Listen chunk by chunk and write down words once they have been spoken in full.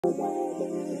Wicked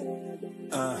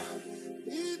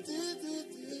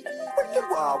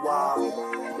wild, wild.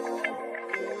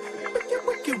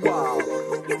 Wicked wild,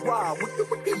 wicked wild,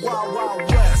 wicked wild,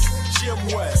 wild west. Jim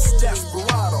West,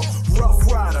 Desperado,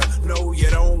 Rough Rider. No,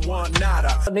 you don't want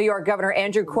nada. New York Governor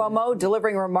Andrew Cuomo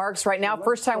delivering remarks right now.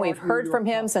 First time we've heard from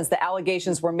him since the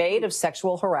allegations were made of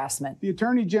sexual harassment. The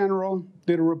Attorney General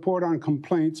did a report on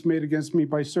complaints made against me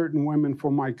by certain women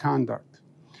for my conduct.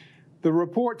 The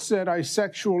report said I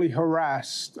sexually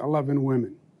harassed 11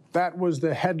 women. That was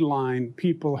the headline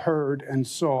people heard and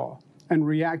saw and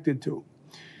reacted to.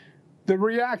 The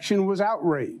reaction was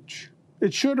outrage.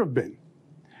 It should have been.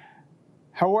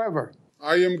 However,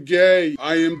 I am gay.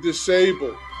 I am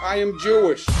disabled. I am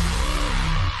Jewish.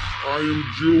 I am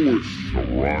Jewish. A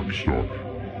rock star.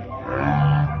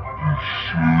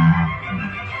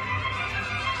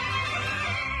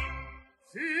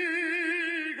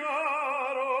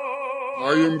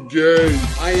 I am gay.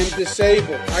 I am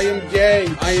disabled. I am gay.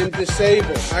 I am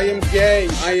disabled. I am gay.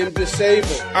 I am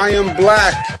disabled. I am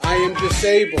black. I am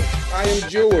disabled. I am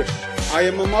Jewish. I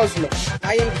am a Muslim.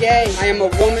 I am gay. I am a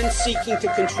woman seeking to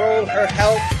control her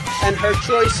health and her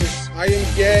choices. I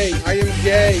am gay. I am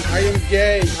gay. I am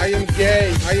gay. I am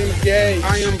gay. I am gay.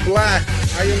 I am black.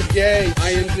 I am gay. I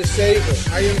am disabled.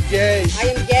 I am gay. I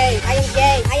am gay. I am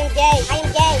gay. I am gay. I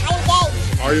am gay. I am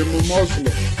gay. I am a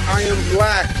Muslim. I am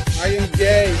black. I am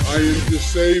gay. I am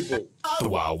disabled. The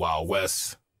Wild Wild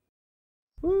West.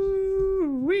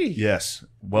 Woo-wee. Yes.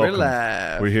 Welcome. We're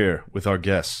live. We're here with our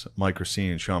guests, Mike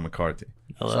Recine and Sean McCarthy.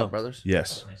 What's up, brothers?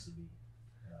 Yes.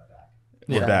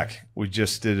 We're back. We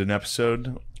just did an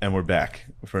episode, and we're back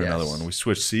for another one. We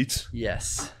switched seats.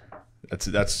 Yes.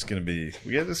 That's gonna be.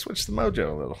 We got to switch the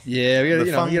mojo a little. Yeah, we got The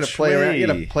to feng play around. You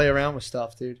got to shui. play around with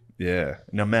stuff, dude. Yeah.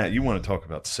 Now, Matt, you want to talk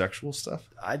about sexual stuff?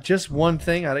 Just one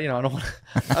thing. I don't want.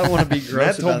 I don't want to be gross.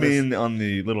 Matt told about me this. on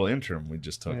the little interim we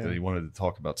just took that he wanted to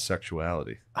talk about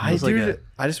sexuality. I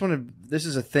just want to. This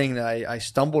is a thing that I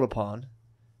stumbled upon.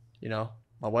 You know,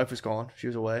 my wife was gone. She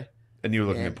was away. And you were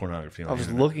looking at pornography. I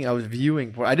was looking. I was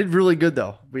viewing. I did really good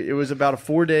though. It was about a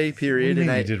 4-day period, and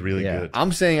I did really good.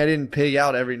 I'm saying I didn't pig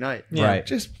out every night. Yeah. Right.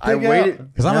 Just I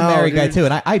waited because I'm a married guy too,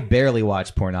 and I barely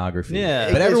watch pornography.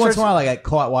 Yeah. But every once in a while, I get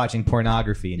caught watching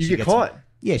pornography, and You she get gets caught?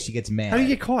 Yeah, she gets mad. How do you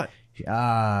get caught?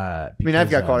 I mean,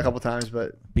 I've got caught a couple times,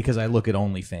 but because I look at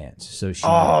OnlyFans. So she.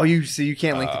 Oh, you see, you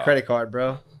can't link the credit card,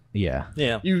 bro. Yeah.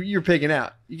 Yeah. You're pigging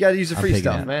out. You got to use the free pigging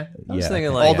stuff, out. man. I was thinking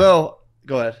Although,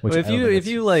 go ahead. Which if I don't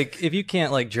think if you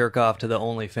can't like jerk off to the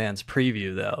OnlyFans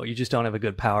preview though, you just don't have a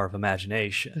good power of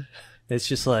imagination. It's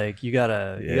just like you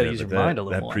gotta use your mind a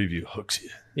little that more. That preview hooks you.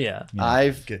 Yeah.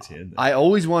 Gets you in there. I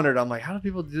always wondered. I'm like, how do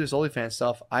people do this OnlyFans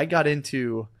stuff? I got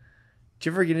into. Did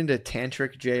you ever get into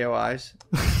Tantric JOIs?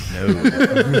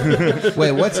 No.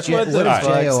 Wait, what is All right,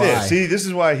 JOI? See, this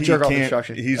is why he Jerk off can't.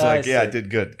 instruction. He's like, yeah, I did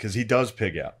good because he does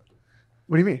pig out.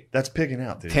 What do you mean? That's pigging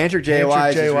out, dude. Tantric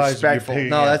JOIs is respectful.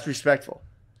 pigging No, out. that's respectful.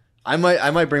 I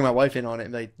might bring my wife in on it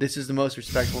and be like, this is the most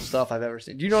respectful stuff I've ever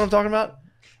seen. Do you know what I'm talking about?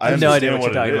 I have no idea understand what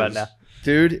you're it talking about is. now.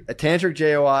 Dude, a Tantric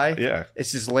JOI. Yeah.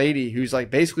 It's this lady who's like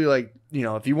basically like, you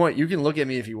know, if you want, you can look at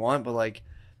me if you want, but like,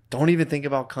 don't even think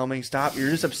about coming. Stop. You're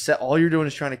just upset. All you're doing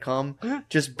is trying to come.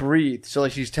 Just breathe. So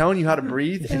like she's telling you how to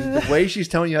breathe, and the way she's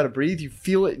telling you how to breathe, you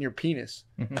feel it in your penis.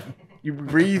 You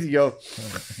breathe, you go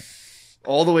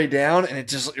all the way down, and it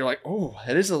just you're like, oh,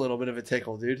 it is a little bit of a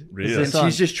tickle, dude. Really? And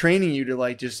she's just training you to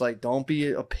like just like don't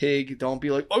be a pig. Don't be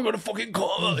like, I'm gonna fucking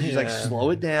come. She's like,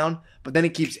 slow it down. But then it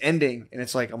keeps ending, and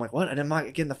it's like, I'm like, what? And I'm not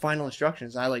getting the final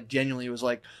instructions. And I like genuinely was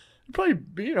like,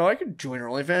 probably, you know, I could join her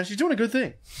OnlyFans. She's doing a good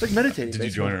thing. It's like meditating. Did you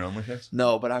join her OnlyFans?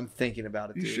 No, but I'm thinking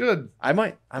about it. You dude. should. I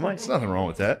might. There's nothing wrong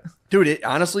with that. Dude, it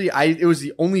honestly, it was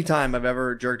the only time I've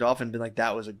ever jerked off and been like,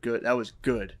 that was good. That was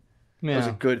good. Yeah. That was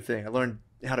a good thing. I learned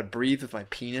how to breathe with my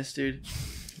penis, dude.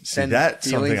 See, that's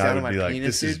something I would be like,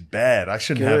 this is bad. I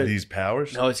shouldn't have these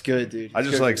powers. No, it's good, dude. I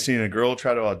just like seeing a girl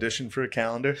try to audition for a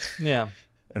calendar. Yeah.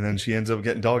 And then she ends up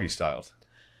getting doggy styled.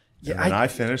 Yeah, and then I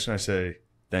finish and I say,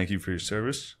 thank you for your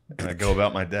service. And I go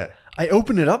about my day. I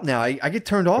open it up now. I get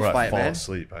turned off Or by I it, fall man.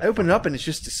 asleep. I open it up and it's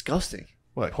just disgusting.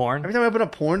 What? Porn? Every time I open a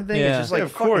porn thing, it's just like,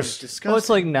 of fucking course. disgusting. Well, it's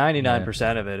like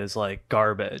 99% of it is like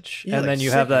garbage, Yeah, and like then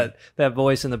you have sickening. that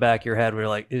voice in the back of your head where you're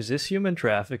like, "Is this human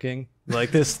trafficking?"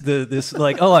 Like this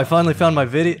like, oh, I finally found my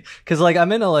video because like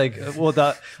I'm into like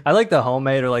I like the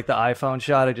homemade or like the iPhone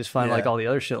shot. I just find like all the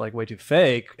other shit like way too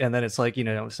fake, and then it's like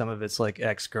some of it's like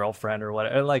ex-girlfriend or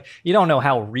whatever. Like you don't know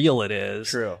how real it is.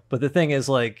 True. But the thing is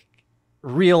like.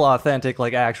 Real authentic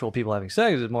like actual people having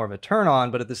sex is more of a turn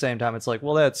on, but at the same time it's like,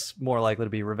 well, that's more likely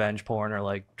to be revenge porn or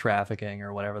like trafficking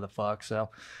or whatever the fuck, so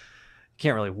you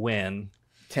can't really win.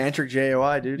 Tantric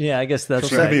JOI, dude. Yeah, I guess that's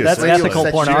She'll right. be a That's slave. ethical She'll be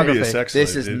a pornography. sex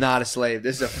This slave, is dude. not a slave.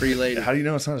 This is a free lady. How do you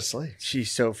know it's not a slave?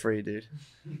 She's so free, dude.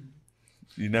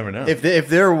 You never know. If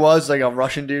there was like a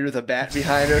Russian dude with a bat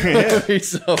behind her, it'd be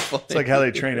so funny. It's like how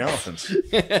they train elephants.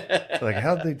 Like,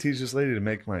 how did they teach this lady to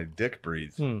make my dick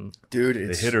breathe? Dude,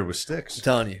 They hit her with sticks. I'm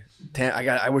telling you,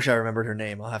 I wish I remembered her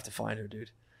name. I'll have to find her,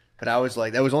 dude. But I was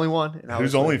like, that was only one. And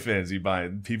Who's was like, OnlyFans you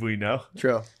buying? People you know?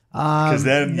 True. Because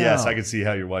then, no. yes, I could see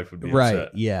how your wife would be Right,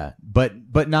 upset. yeah, but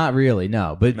not really.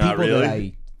 No, but Not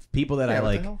people that Yeah, I what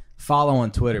the like hell? follow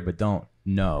on Twitter, but don't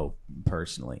know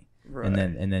personally. Right.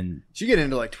 And then You get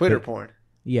into like Twitter porn.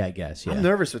 yeah, I guess. Yeah, I'm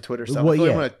nervous with Twitter stuff. Well, I feel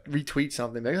like yeah. I'm gonna retweet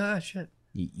something. Like, shit.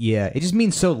 Yeah, it just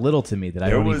means so little to me that I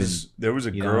There don't was a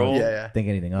even girl. Yeah. think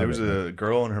anything of There it. was a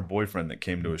girl and her boyfriend that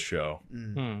came to a show,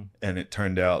 and it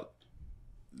turned out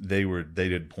they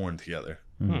did porn together,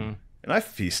 and I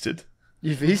feasted.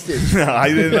 You feasted. No, I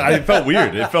didn't. It felt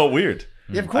weird. It felt weird.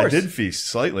 Yeah, of course. I did feast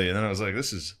slightly, and then I was like,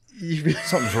 "This is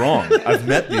something's wrong." I've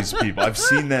met these people. I've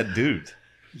seen that dude.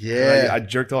 Yeah. I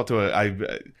jerked off to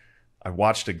I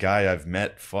watched a guy I've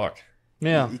met. Fuck.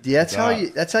 Yeah. That's how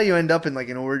you end up in like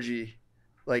an orgy,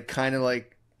 like kind of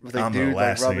like with a I'm dude the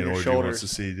last like thing rubbing an your orgy wants shoulders. to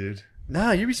see, dude.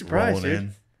 Nah, you'd be surprised, Rolling dude.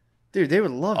 in. Dude, they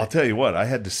would love I'll it. tell you what. I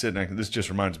had to sit next. This just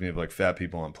reminds me of like fat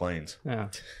people on planes. Yeah.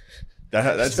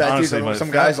 That's Fat honestly dudes, my, some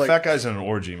fat, guys like- fat guys in an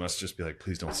orgy must just be like,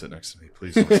 please don't sit next to me.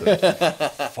 Please don't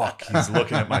sit. Fuck, he's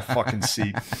looking at my fucking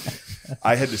seat.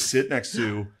 I had to sit next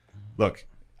to. Look,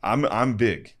 I'm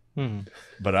big,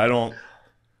 but I don't.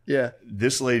 Yeah.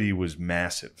 This lady was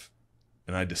massive,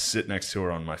 and I had to sit next to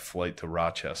her on my flight to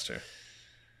Rochester.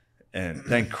 And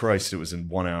thank Christ it was in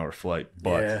 1 hour flight.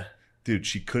 But Yeah. dude,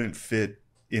 she couldn't fit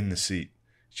in the seat.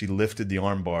 She lifted the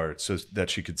arm bar so that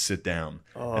she could sit down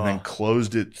and then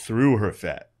closed it through her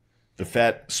fat. The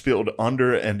fat spilled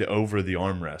under and over the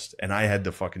armrest, and I had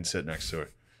to fucking sit next to her.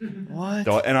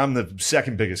 What? And I'm the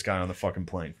second biggest guy on the fucking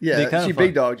plane. Yeah, Be kinda she fun.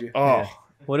 big dogged you. Oh,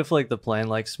 What if like the plane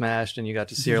like smashed and you got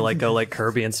to see her like go like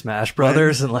Kirby and Smash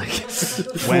Brothers and like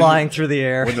flying through the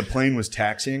air? when the plane was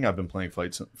taxiing, I've been playing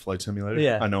flight simulator.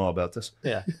 Yeah. I know all about this.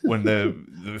 Yeah. When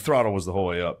the throttle was the whole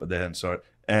way up, but they hadn't started.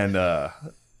 And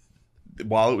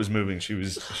while it was moving,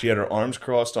 she had her arms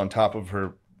crossed on top of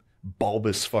her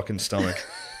bulbous fucking stomach.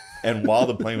 And while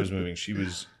the plane was moving, she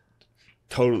was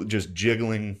totally just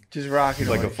jiggling, Just rocking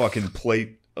like away. a fucking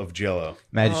plate of Jello.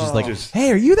 Imagine she's like,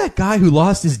 hey, are you that guy who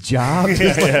lost his job?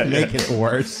 Just Yeah. make it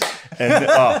worse.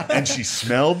 And she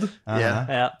smelled. Yeah.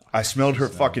 Yeah. I smelled her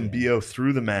fucking BO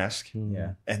through the mask.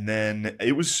 Yeah. And then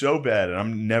it was so bad, and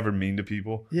I'm never mean to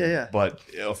people. Yeah, yeah. But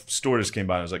a stewardess came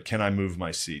by and was like, "Can I move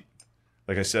my seat?"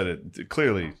 Like I said, it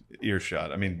clearly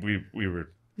earshot. I mean, we were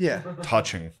Yeah.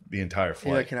 touching the entire You're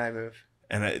flight, like, can I move?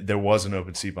 and there was an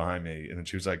open seat behind me. And then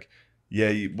she was like,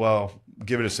 "Yeah, well,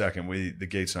 give it a second. The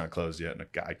gate's not closed yet." And a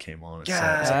guy came on and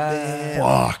God, sat. damn.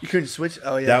 Fuck. You couldn't switch?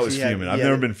 Oh, yeah. That so was you had- fuming. I've you had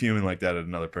never it. been fuming like that at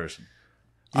another person.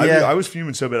 Yeah. I was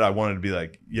fuming so bad I wanted to be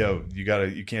like, "Yo, you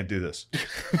can't do this."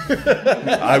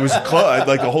 I was close.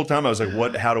 Like the whole time I was like,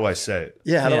 "What? How do I say it?"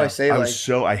 Yeah, how do I Yeah. say I like... was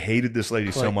I hated this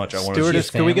lady so Like, much. I wanted stewardess-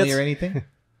 to. Can we get Family or anything?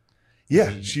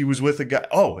 Yeah, she was with a guy.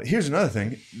 Oh, here's another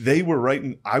thing. They were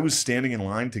I was standing in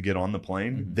line to get on the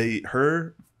plane.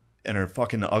 Her and her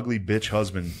fucking ugly bitch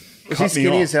husband. Was cut he me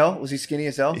skinny off. as hell? Was he skinny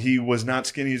as hell? He was not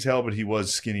skinny as hell, but he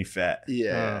was skinny fat.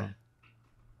 Yeah.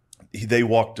 They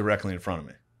walked directly in front of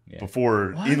me. Yeah.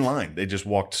 Before in line, they just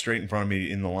walked straight in front of me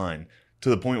in the line to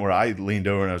the point where I leaned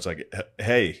over and I was like,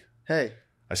 "Hey," Hey.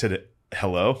 I said,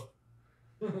 "Hello,"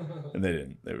 and they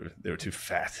didn't. They were too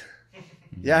fat.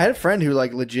 Yeah, I had a friend who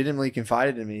like legitimately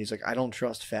confided in me. He's like, I don't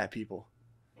trust fat people.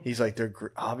 He's like, they're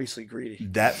obviously greedy.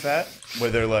 That fat, where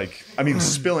they're like, I mean,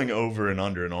 spilling over and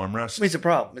under an armrest. I mean, it's a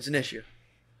problem. It's an issue.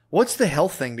 What's the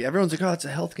health thing? Everyone's like, oh, it's a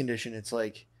health condition. It's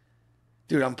like,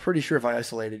 dude, I'm pretty sure if I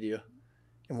isolated you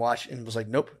and was like,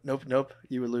 nope,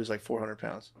 you would lose like 400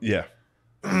 pounds. Yeah.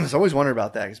 So I always wonder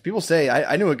about that because people say,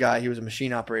 I knew a guy, he was a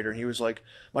machine operator, and he was like,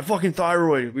 my fucking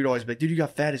thyroid. We'd always be like, dude, you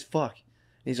got fat as fuck.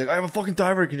 And he's like, I have a fucking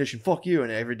thyroid condition. Fuck you.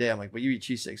 And every day I'm like, well, you eat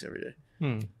cheesesteaks every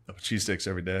day. Cheesesteaks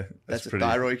every day. That's a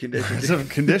thyroid condition. That's a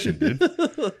condition, dude.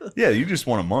 Yeah, you just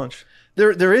want to munch.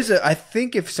 There is I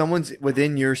think if someone's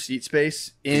within your seat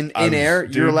space in air,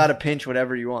 dude, you're allowed to pinch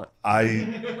whatever you want.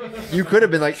 You could have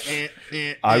been like,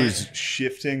 I was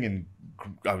shifting and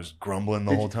I was grumbling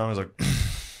the whole time. I was like,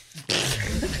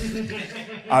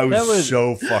 I was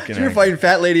so fucking So you're angry. fighting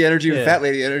fat lady energy with fat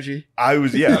lady energy. I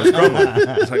was grumbling.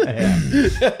 I was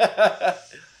like,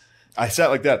 I sat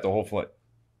like that the whole flight.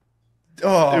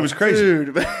 Oh, It was crazy.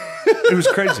 dude. It was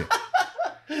crazy.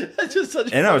 That's just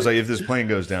such. And I was like, if this plane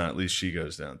goes down, at least she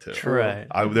goes down too. Right.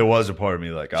 There was a part of me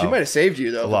like, She might have saved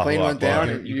you though. If the plane went down,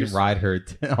 and You can ride her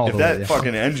all if the that way.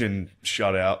 fucking engine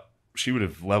shut out, she would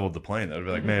have leveled the plane. I'd be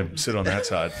like, man, sit on that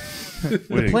side. The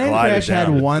plane crash had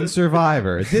one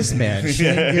survivor. This man,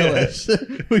 Shane Gillis,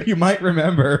 who you might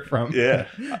remember from. Yeah.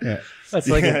 That's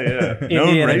like No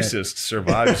racist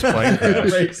survives plane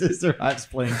crash. Racist survives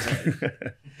plane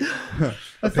crash.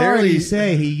 Authorities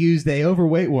say he used a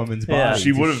overweight woman's body. Yeah.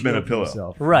 She to would have been a shield pillow.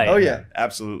 himself. right. Oh yeah.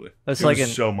 Absolutely. That's It like was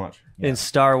in- so much. In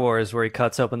Star Wars, where he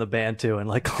cuts open the Bantu and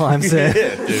like climbs in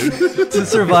Yeah, dude. to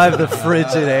survive the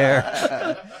frigid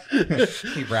air.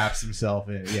 He wraps himself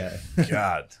in. Yeah.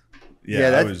 God.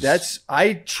 Yeah,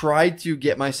 I tried to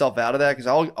get myself out of that because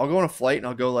I'll go on a flight and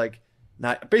I'll go like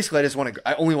basically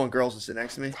I only want girls to sit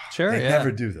next to me. Sure, They yeah.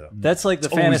 never do though. That's like the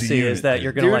It's always a fantasy unit, is that dude.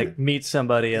 you're gonna Dude, like meet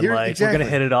somebody and you're- like we're exactly. gonna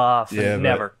hit it off. Yeah, And but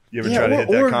never. You ever Yeah, try to hit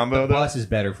or- that combo The though? bus is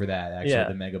better for that, actually. Yeah.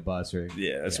 The mega bus. Or,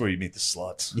 Yeah, that's where you meet the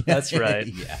sluts. That's right.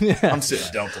 yeah. I'm sitting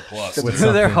Delta Plus.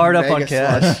 They're hard up on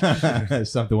Mega cash.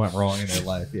 Something went wrong in their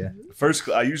life. Yeah. First,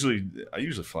 I usually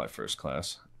fly first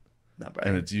class, Not bad.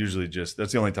 and it's usually just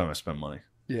that's the only time I spend money.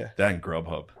 Yeah. That and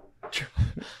Grubhub.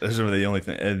 Those are the only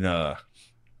thing, and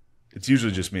it's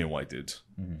usually just me and white dudes.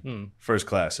 Hmm. First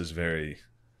class is very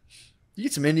You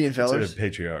get some Indian it's fellas. a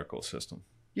patriarchal system.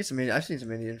 You get some. I've seen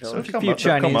some Indian fellas. So A come few up,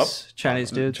 they'll come up.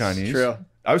 Chinese dudes. Chinese. True.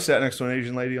 I was sat next to an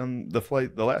Asian lady on the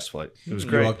last flight. It was You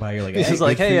great. walk by, you're like, This hey, is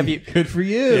like, good hey, for have you- you- good for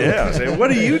you. Yeah, I was like, what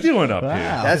are you doing up Wow. here?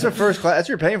 That's what first class. That's what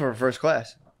you're paying for first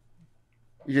class.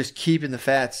 You're just keeping the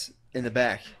fats in the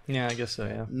back. Yeah, I guess so.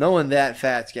 Yeah. Knowing that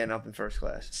fat's getting up in first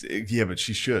class. Yeah, but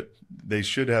she should. They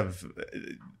should have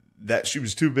that. She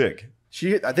was too big.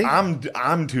 I think.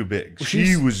 I'm too big. Was She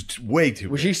she- was way too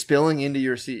Was big. she spilling into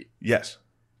your seat? Yes,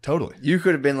 totally. You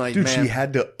could have been like, Dude, man, she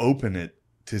had to open it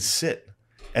to sit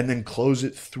and then close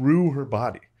it through her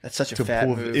body. that's such a to fat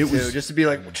pull- move. it Too. was- Just to be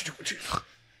like,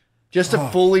 just to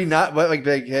fully not like,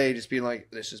 hey, just being like,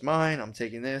 this is mine. I'm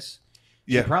taking this.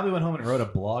 She Yeah, probably went home and wrote a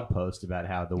blog post about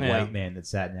how the Yeah. white man that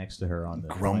sat next to her on the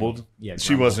grumbled. plane- Yeah, she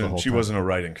grumbled the wasn't. whole She time. wasn't a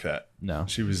writing fat. No,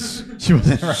 She was. she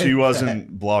wasn't. Right. She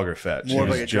wasn't blogger fat. She More of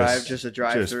was like a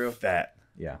drive through. fat.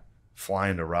 Yeah.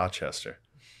 Flying to Rochester.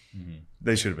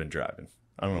 They should have been driving.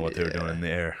 I don't know what they were doing in the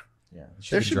air. Yeah.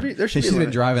 There should be a been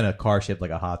limit. driving a car shaped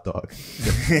like a hot dog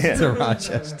Yeah. to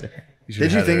Rochester.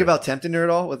 Did you think about tempting her at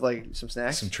all with like some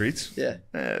snacks? some treats? Yeah.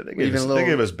 They Even gave, us, a little- they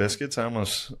gave us biscuits. I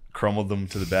almost crumbled them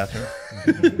to the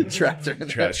bathroom. Trapped her in there.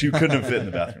 Trash. She couldn't have fit in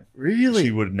the bathroom. Really?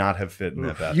 She would not have fit in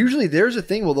that bathroom. Usually there's a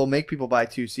thing where they'll make people buy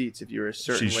 2 seats if you're a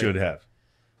certain She weight. should have.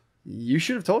 You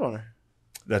should have told on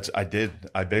her. I did.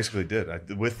 I basically did.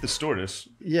 With the stewardess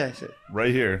Yeah, I said,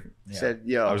 right here, said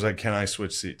yo. I was like, "Can I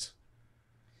switch seats?"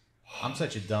 I'm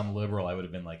such a dumb liberal. I would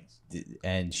have been like,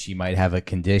 and she might have a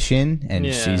condition, and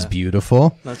Yeah. she's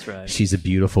beautiful. That's right. She's a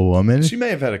beautiful woman. She may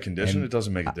have had a condition. And It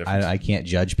doesn't make a difference. I can't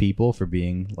judge people for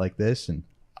being like this, and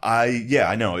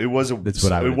I know it was That's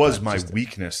what I it would've was done, my just-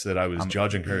 weakness that I was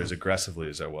judging her as aggressively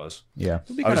as I was. yeah,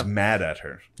 I was mad at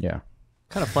her. yeah.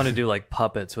 Kind of fun to do like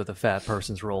puppets with a fat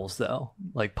person's roles though,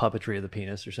 like puppetry of the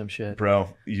penis or some shit. Bro,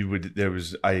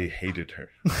 I hated her.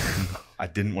 I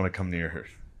didn't want to come near her.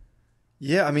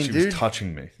 Yeah, I mean, She dude, was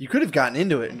touching me. you could have gotten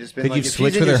into it and just been Could like, you if she's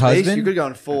switch in with your her space, husband? You could have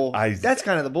gone full. I- That's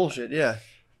kind of the bullshit. Yeah.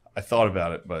 I thought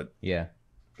about it, but Yeah.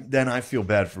 then I feel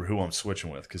bad for who I'm switching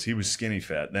with because he was skinny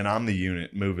fat. Then I'm the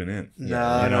unit moving in.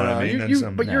 No, you know no, what no. I mean? You,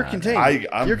 Then but you're Nah, contained.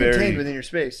 I'm you're very- contained within your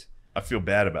space. I feel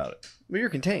bad about it. Well, you're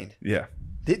contained. Yeah.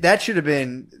 That should have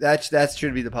been that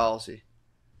should be the policy.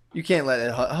 You can't let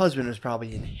that husband was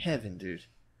probably in heaven, dude.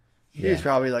 He was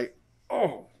probably like,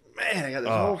 oh man, I got this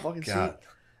whole fucking God. seat.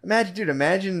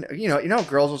 Imagine, you know how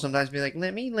girls will sometimes be like,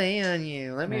 let me lay on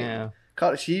you, let me. Yeah.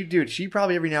 She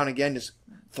probably every now and again just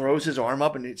throws his arm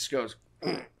up and it just goes.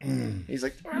 He's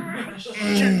like,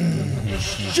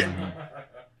 shit.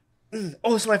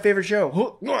 Oh, this is my favorite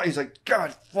show. He's like,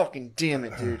 God fucking damn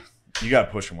it, dude. You got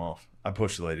to push them off. I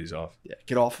push the ladies off. Yeah,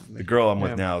 get off of The me. girl I'm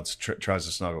with now tries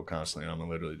to snuggle constantly, and I'm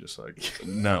literally just like,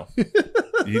 no.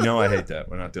 You know I hate that.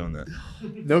 We're not doing that.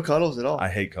 No cuddles at all. I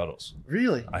hate cuddles.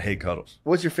 Really? I hate cuddles.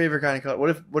 What's your favorite kind of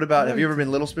cuddle? What about? Have you ever been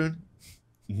Little Spoon?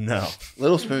 No.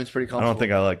 Little Spoon's pretty I comfortable. don't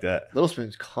think I like that. Little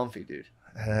Spoon's comfy, dude.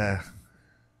 I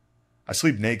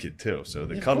sleep naked too, so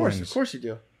the Yeah, cuddling. of course you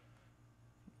do.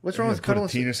 What's You wrong know, with put cuddling? a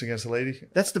penis against a lady?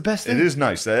 That's the best thing. It is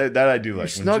nice. That I do like. When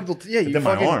snuggle- yeah, you then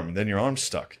my fucking- arm. Then your arm's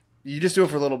stuck. You just do it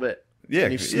for a little bit. Yeah,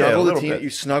 And you yeah, a snuggle little the bit. you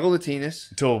snuggle the penis.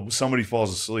 Until somebody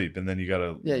falls asleep, and then you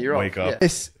gotta You're wake off. up.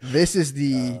 This is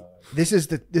the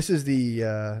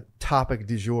topic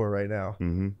du jour right now.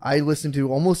 Mm-hmm. I listened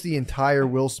to almost the entire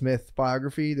Will Smith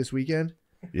biography this weekend.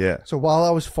 Yeah. So while I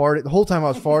was farting, the whole time I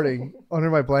was farting under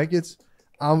my blankets,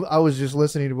 I was just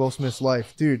listening to Will Smith's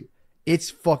life, dude. It's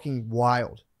fucking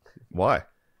wild. Why?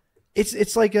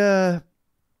 It's like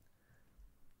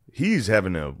He's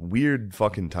having a weird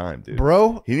fucking time, dude.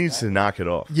 bro. He needs to knock it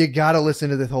off. You gotta listen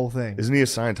to the whole thing. Isn't he a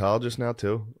Scientologist now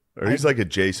too? Or he's like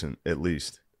adjacent, at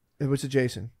least. What's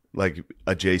adjacent? Like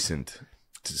adjacent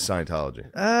to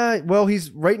Scientology. Well,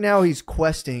 he's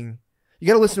questing. You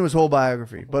gotta listen to his whole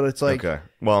biography, but it's like Okay.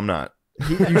 Well, I'm not.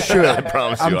 you should. I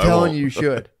promise you. I'm I telling won't. you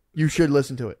should. You should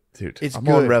listen to it. Dude, It's I'm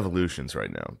good. on revolutions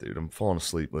right now, dude. I'm falling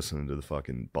asleep listening to the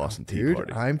fucking Boston Tea Dude,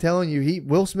 Party. I'm telling you,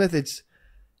 Will Smith,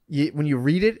 when you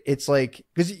read it, it's like,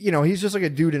 because, he's just like a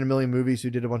dude in a million movies who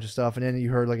did a bunch of stuff, and then you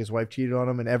heard like his wife cheated on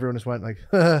him, and everyone just went like,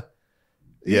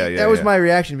 Yeah, that was my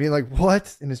reaction, being like,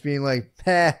 what? And it's being like,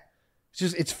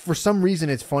 it's for some reason,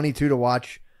 it's funny too to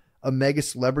watch a mega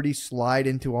celebrity slide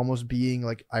into almost being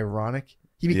like ironic.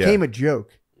 He became a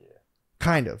joke.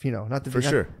 Kind of, not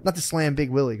to slam Big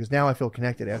Willie, because now I feel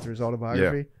connected after his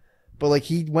autobiography. But like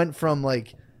he went from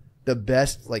like the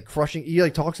best, like crushing. He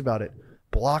like talks about it,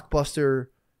 blockbuster,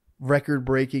 record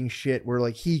breaking shit where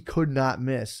like he could not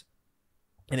miss,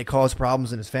 and it caused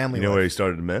problems in his family. You know life. where he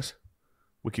started to miss?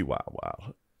 Wiki Wow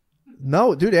Wow.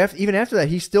 No, dude. Even after that,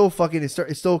 he still fucking it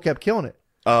still kept killing it.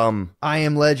 I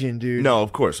Am Legend, dude. No,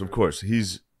 of course. He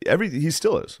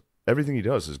still is. Everything he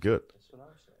does is good.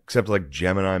 Except like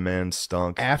Gemini Man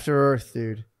stunk. After Earth,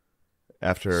 dude.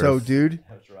 After Earth. So, dude,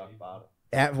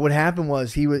 what happened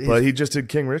was but he just did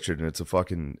King Richard, and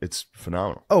it's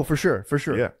phenomenal. Oh, for sure.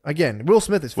 Yeah. Again, Will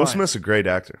Smith is fine. Will Smith's a great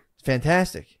actor.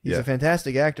 Fantastic. He's a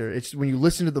fantastic actor. It's when you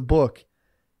listen to the book,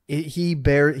 he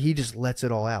just lets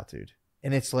it all out, dude.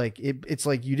 And it's like it's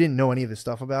like you didn't know any of this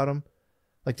stuff about him.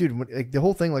 Like, dude, like the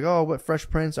whole thing, like, oh, what Fresh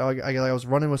Prince? I was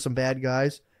running with some bad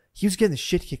guys. He was getting the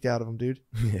shit kicked out of him, dude.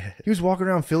 Yeah. He was walking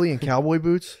around Philly in cowboy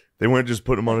boots. They weren't just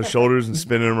putting him on his shoulders and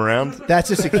spinning him around. That's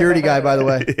a security guy, by the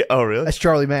way. Oh, really? That's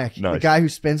Charlie Mack. Nice. The guy who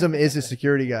spins him is a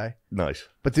security guy. Nice.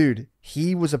 But dude,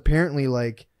 he was apparently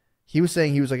like, he was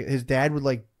saying he was like, his dad would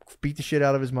like beat the shit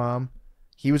out of his mom.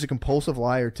 He was a compulsive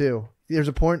liar too. There's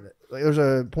a point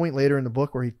later in the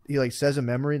book where he like says a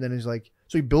memory, then he's like,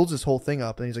 so he builds this whole thing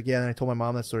up, and he's like, yeah, and I told my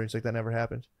mom that story. He's like, that never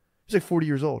happened. He's like 40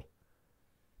 years old,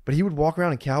 but he would walk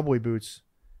around in cowboy boots,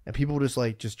 and people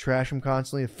would just trash him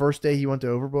constantly. The first day he went to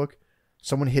Overbook,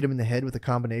 someone hit him in the head with a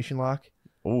combination lock.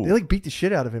 Ooh. They like beat the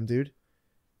shit out of him, dude.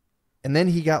 And then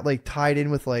he got like tied in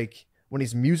with like when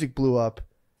his music blew up,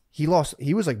 he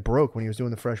was like broke when he was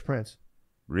doing the Fresh Prince.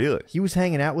 Really? He was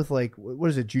hanging out with like, what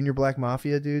is it, Junior Black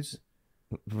Mafia dudes?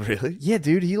 Really? Yeah,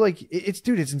 dude. He like it's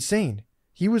insane.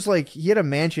 He was like, he had a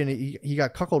mansion. He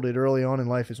got cuckolded early on in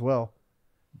life as well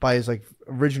by his like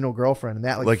original girlfriend, and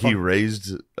that like he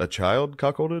raised a child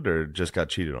cuckolded or just got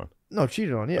cheated on? No,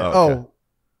 cheated on. Yeah. Oh, okay.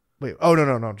 Wait. Oh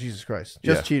no. Jesus Christ.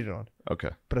 Just cheated on.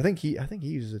 Okay. But I think he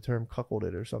uses the term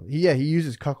cuckolded or something. Yeah, he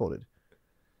uses cuckolded.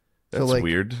 That's so, like,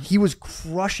 weird. He was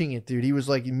crushing it, dude. He was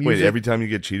like music. Wait, every time you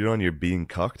get cheated on, you're being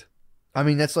cucked? I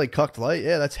mean, that's like cucked light.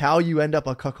 Yeah, that's how you end up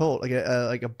a cuckold, like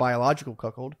a biological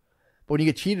cuckold. But when you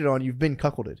get cheated on, you've been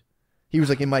cuckolded. He was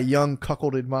like, in my young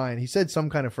cuckolded mind. He said some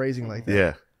kind of phrasing like that.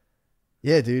 Yeah.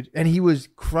 Yeah, dude. And he was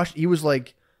crushed. He was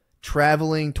like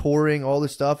traveling, touring, all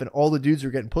this stuff, and all the dudes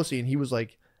were getting pussy, and he was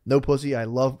like, no pussy.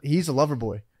 He's a lover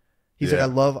boy. He's like, I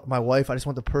love my wife. I just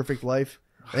want the perfect life.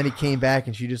 And then he came back,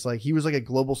 and she just like, he was like a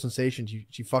global sensation.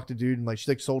 She fucked a dude, and like she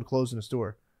like sold clothes in a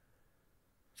store.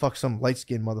 Fuck some light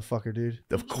skinned motherfucker, dude.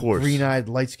 Of course. Green eyed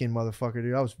light skinned motherfucker,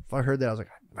 dude. I heard that. I was like,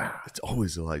 wow. It's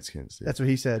always the light skins, dude. That's what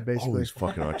he said, basically. Always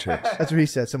fucking on chicks. That's what he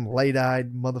said. Some light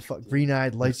eyed motherfucker, green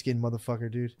eyed, light skinned motherfucker,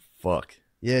 dude. Fuck.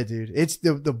 Yeah, dude. It's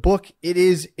the book.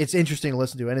 It's interesting to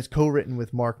listen to, and it's co-written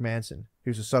with Mark Manson,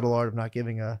 who's a subtle art of not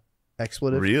giving a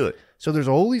expletive. Really? So there's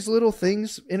all these little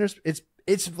things. It's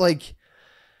like,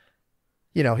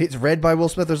 it's read by Will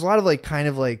Smith. There's a lot of like kind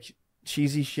of like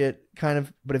cheesy shit, kind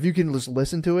of. But if you can just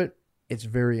listen to it, it's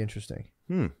very interesting.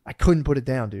 I couldn't put it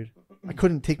down, dude. I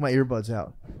couldn't take my earbuds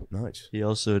out. Nice. He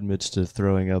also admits to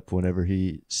throwing up whenever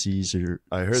he sees or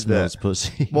that. smells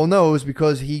pussy. Well, no, it was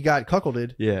because he got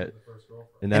cuckolded. Yeah.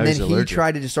 And then he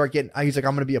tried to just start getting. He's like,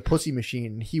 I'm gonna be a pussy machine.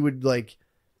 And he would like,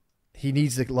 he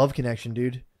needs the love connection,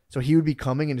 dude. So he would be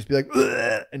coming and just be like,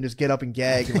 ugh, and just get up and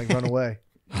gag and like run away.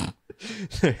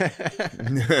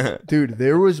 Dude,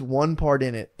 there was one part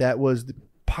in it that was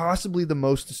possibly the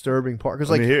most disturbing part, because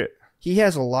like he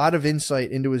has a lot of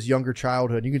insight into his younger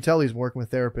childhood. You can tell he's working with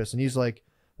therapists, and he's like,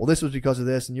 well, this was because of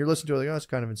this, and you're listening to it like, oh, that's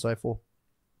kind of insightful.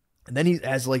 And then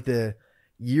as like the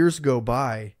years go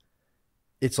by,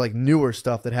 it's like newer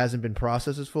stuff that hasn't been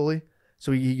processed as fully.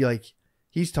 So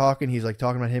he's talking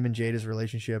about him and Jada's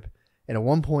relationship, And at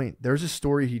one point, there's a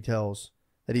story he tells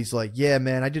that he's like, yeah,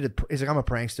 man, he's like, I'm a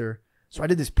prankster. So I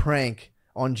did this prank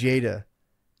on Jada.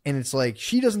 And it's like,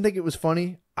 she doesn't think it was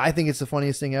funny. I think it's the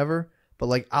funniest thing ever. But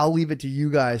like, I'll leave it to you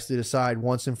guys to decide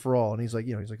once and for all. And he's like,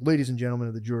 ladies and gentlemen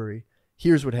of the jury,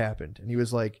 here's what happened. And he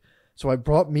was like, so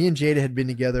me and Jada had been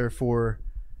together for,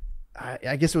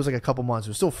 I guess it was like a couple months.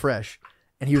 It was still fresh.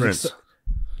 And he was Prince. like,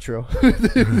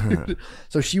 true.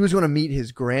 So she was going to meet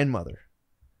his grandmother.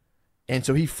 And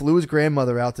so he flew his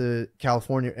grandmother out to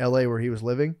California, LA, where he was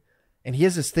living. And he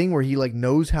has this thing where he like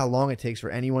knows how long it takes for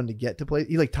anyone to get to place.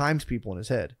 He like times people in his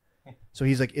head. So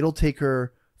he's like, it'll take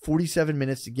her 47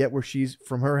 minutes to get where she's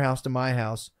from her house to my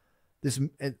house.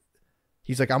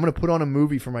 He's like, I'm going to put on a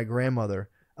movie for my grandmother,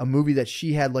 a movie that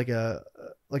she had like a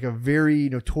very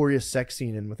notorious sex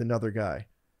scene in with another guy.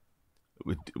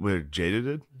 Where Jada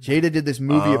did? Jada did this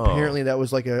movie apparently that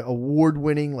was like a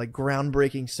award-winning, like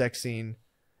groundbreaking sex scene.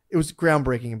 It was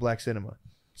groundbreaking in black cinema.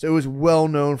 So it was well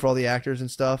known for all the actors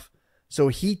and stuff. So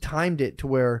he timed it to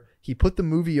where he put the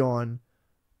movie on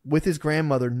with his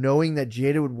grandmother, knowing that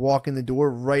Jada would walk in the door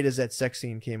right as that sex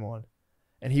scene came on.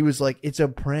 And he was like, it's a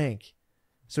prank.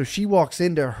 So she walks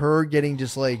into her getting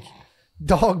just like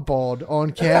dog-balled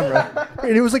on camera.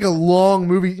 And it was like a long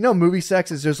movie. You know, movie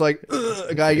sex is just like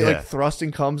a guy get like thrust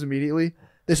and comes immediately.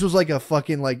 This was like a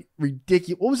fucking like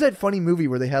ridiculous. What was that funny movie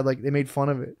where they had like, they made fun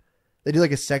of it? They did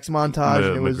like a sex montage.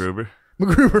 And it was MacGruber.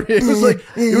 It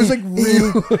was like real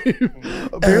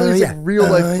life. Apparently it's like real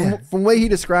life. From the way he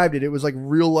described it, it was like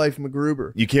real life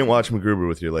MacGruber. You can't watch MacGruber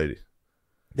with your lady.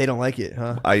 They don't like it,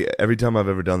 huh? Every time I've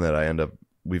ever done that,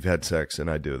 we've had sex and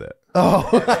I do that. Oh.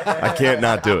 I can't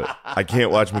not do it. I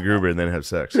can't watch MacGruber and then have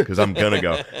sex because I'm gonna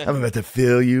go, I'm about to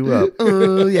fill you up.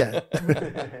 Oh yeah.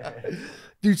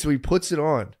 Dude, so he puts it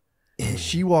on and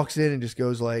she walks in and just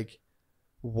goes like,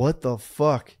 what the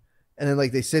fuck? And then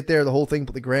like they sit there, the whole thing,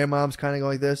 but the grandmom's kind of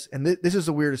going like this. And this is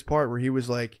the weirdest part where he was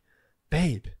like,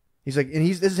 babe. He's like, and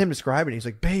this is him describing it. He's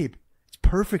like, babe, it's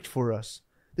perfect for us.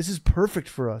 This is perfect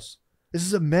for us. This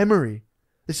is a memory.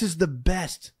 This is the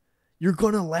best. You're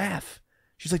going to laugh.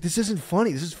 She's like, this isn't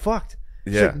funny. This is fucked.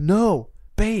 She's like, no,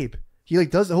 babe. He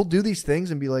like he'll do these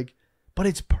things and be like, but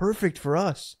it's perfect for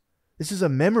us. This is a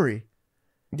memory.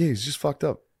 Yeah, he's just fucked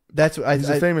up. That's what he's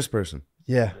a famous person.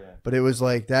 Yeah. But it was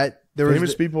like that.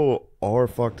 Famous people are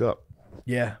fucked up.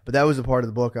 Yeah, but that was the part of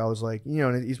the book I was like,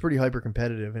 and he's pretty hyper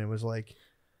competitive, and it was like,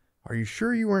 are you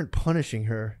sure you weren't punishing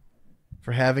her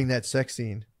for having that sex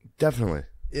scene? Definitely.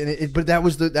 And but that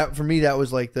was that for me, that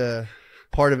was like the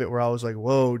part of it where I was like,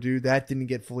 whoa, dude, that didn't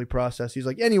get fully processed. He's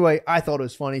like, anyway, I thought it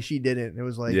was funny, she didn't. And it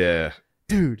was like, yeah,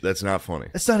 dude, that's not funny.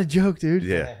 That's not a joke, dude.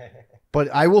 Yeah. But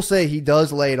I will say he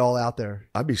does lay it all out there.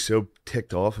 I'd be so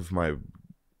ticked off if my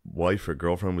wife or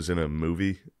girlfriend was in a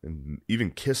movie and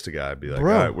even kissed a guy. I'd be like,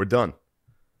 bro, all right, we're done.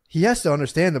 He has to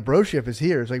understand the broship is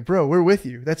here. It's like, bro, we're with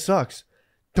you. That sucks.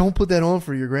 Don't put that on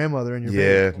for your grandmother and your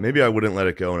baby. Maybe I wouldn't let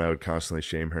it go and I would constantly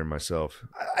shame her myself.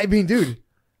 I mean, dude,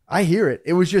 I hear it.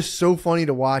 It was just so funny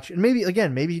to watch. And maybe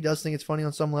he does think it's funny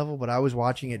on some level, but I was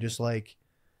watching it just like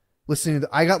listening to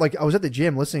I was at the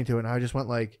gym listening to it and I just went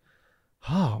like,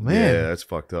 oh man. Yeah, that's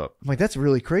fucked up. I'm like, that's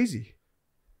really crazy.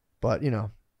 But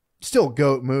still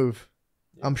goat move.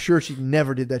 I'm sure she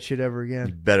never did that shit ever again.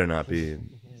 You better not be.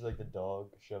 He's like the dog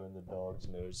shoving the dog's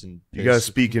nose and you gotta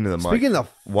speak into the mic. Speaking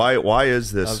of why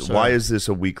is this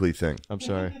a weekly thing? I'm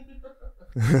sorry.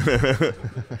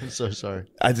 I'm so sorry.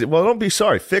 Well, don't be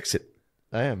sorry. Fix it.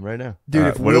 I am right now, dude.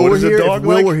 If Will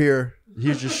were here, he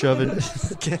was just shoving.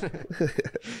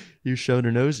 He was shoving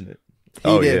her nose in it.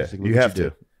 He did. Yeah, you have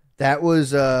to. That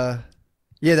was that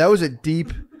was a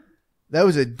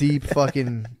deep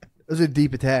fucking. It was a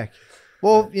deep attack.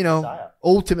 Well,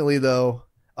 ultimately though,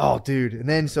 oh dude, and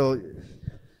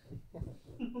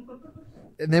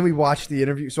then we watched the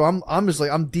interview. So I'm just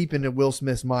like, I'm deep into Will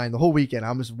Smith's mind the whole weekend.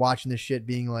 I'm just watching this shit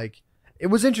being like, it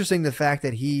was interesting the fact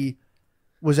that he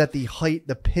was at the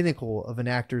pinnacle of an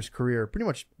actor's career, pretty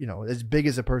much, as big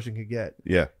as a person could get.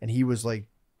 Yeah. And he was like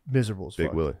miserable as fuck.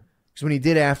 Big Willie. Because when he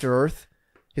did After Earth,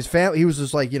 his family, he was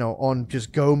just like, on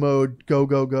just go mode,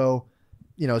 go.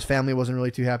 His family wasn't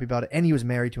really too happy about it. And he was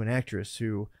married to an actress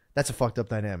who, that's a fucked up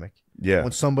dynamic. Yeah.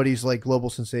 When somebody's like global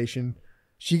sensation,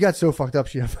 she got so fucked up,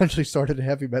 she eventually started a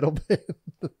heavy metal band.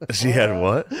 She had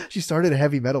what? She started a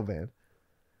heavy metal band.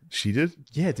 She did?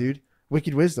 Yeah, dude.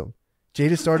 Wicked Wisdom.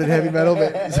 Jada started a heavy metal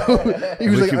band. So he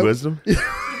was Wicked like, Wisdom?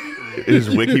 It is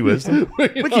Wiki Wisdom?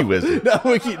 Wiki Wisdom.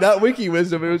 Not Wiki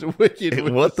Wisdom. It was Wicked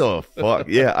Wisdom. What the fuck?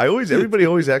 Yeah, everybody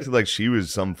always acted like she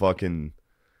was some fucking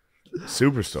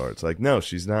superstar. It's like, no,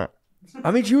 she's not.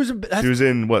 I mean, she was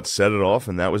in what, Set It Off,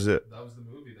 and that was it. That was the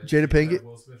movie. Jada Pinkett?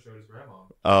 Will Smith showed his grandma.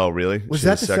 Oh, really? Was She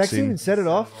that had the a sex scene and set it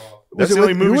off? That's Was the it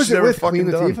only with- movie who was she's it ever with? fucking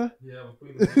Queen done. Latifah? Yeah, with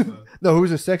Queen Latifah. No, who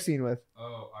was the sex scene with?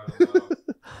 Oh, I don't know.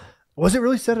 Was it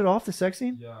really set it off, the sex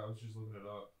scene? Yeah, I was just looking it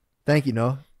up. Thank you,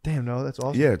 Noah. Damn, no, that's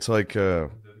awesome. Yeah, it's like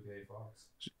Dedicated Fox.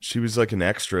 she was like an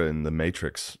extra in The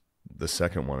Matrix, the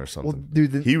second one or something. Well,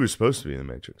 dude, he was supposed to be in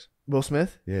The Matrix. Will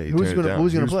Smith? Yeah, he Who was turned it gonna- down. who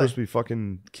was He gonna was play? supposed to be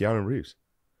fucking Keanu Reeves.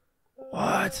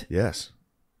 What? Yes,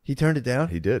 He turned it down?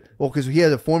 he did. Well, because he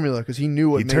had a formula, because he knew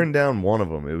what He turned down one of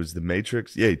them. It was The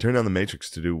Matrix. Yeah, he turned down The Matrix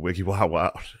to do Wiki Wild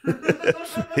Wild.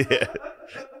 Yeah.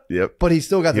 Yep. But he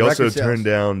still got He the also record sales. turned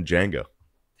down Django.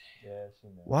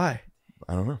 Why?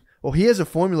 I don't know. Well, he has a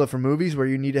formula for movies where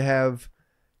you need to have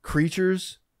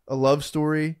creatures, a love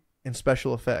story, and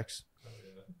special effects.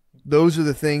 Those are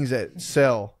the things that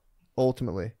sell,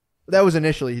 ultimately. That was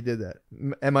initially he did that.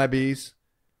 MIBs,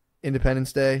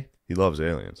 Independence Day. He loves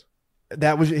aliens.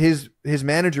 That was his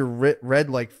manager read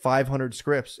like 500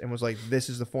 scripts and was like, this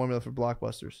is the formula for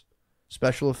blockbusters.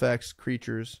 Special effects,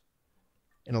 creatures,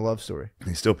 and a love story.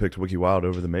 He still picked Wiki Wild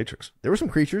over The Matrix. There were some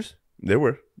creatures. There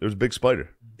was a big spider.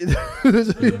 There's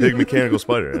a big mechanical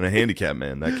spider and a handicap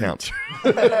man. That counts.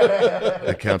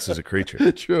 That counts as a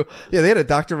creature. True. Yeah, they had a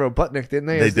Dr. Robotnik, didn't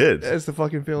they? They did. As the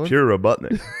fucking villain. Pure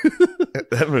Robotnik.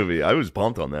 That movie, I was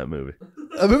pumped on that movie.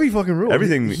 A movie fucking ruled.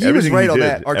 Everything He was everything right he on did,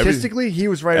 that. Artistically, he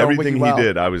was right on Wiki everything he Wild.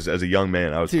 did. I was, as a young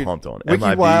man, I was Dude, pumped on. Wiki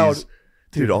MIBs, Wild,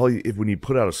 dude. When you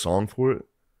put out a song for it,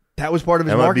 that was part of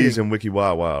his MIBs marketing. and Wiki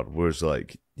Wild Wild was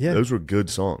like, Yeah. those were good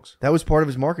songs. That was part of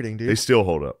his marketing, dude. They still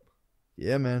hold up.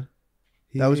 Yeah, man.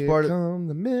 That was part of. Come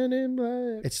the Men in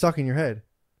Black. It's stuck in your head.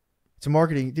 It's a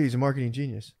marketing dude. He's a marketing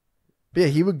genius. But yeah,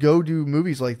 he would go do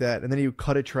movies like that, and then he would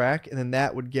cut a track, and then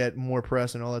that would get more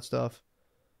press and all that stuff.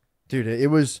 Dude, it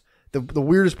was the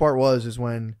weirdest part is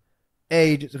when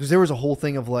because there was a whole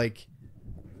thing of like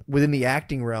within the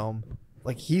acting realm,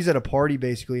 like he's at a party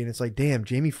basically, and it's like, damn,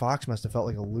 Jamie Foxx must have felt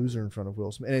like a loser in front of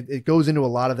Will Smith, and it goes into a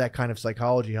lot of that kind of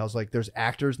psychology. How it's like there's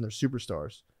actors and there's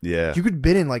superstars. Yeah, You could have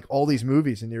been in like all these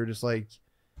movies, and you're just like,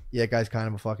 yeah, guy's kind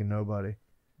of a fucking nobody.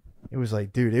 It was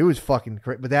like, dude, it was fucking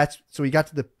crazy. But so he got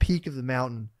to the peak of the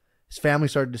mountain. His family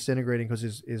started disintegrating because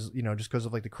his just because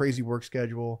of like the crazy work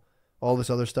schedule, all this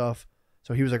other stuff.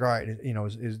 So he was like, all right,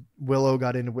 his Willow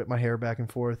got in to whip my hair back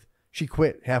and forth. She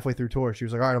quit halfway through tour. She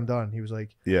was like, all right, I'm done. He was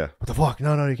like, yeah, what the fuck?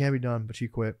 No, you can't be done. But she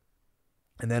quit.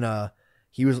 And then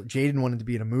Jaden wanted to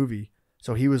be in a movie.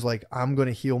 So he was like, I'm going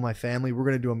to heal my family. We're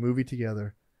going to do a movie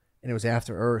together. And it was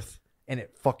After Earth. And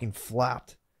it fucking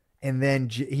flopped. And then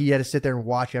he had to sit there and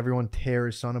watch everyone tear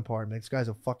his son apart. Like, this guy's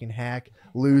a fucking hack,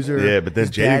 loser. Yeah, but then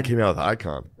His Jaden dad- came out with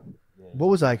Icon. What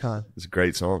was Icon? It's a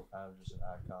great song.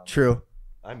 True.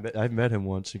 I met him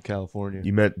once in California.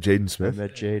 You met Jaden Smith? I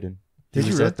met Jaden. Did He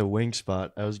you was really? at the wing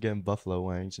spot. I was getting buffalo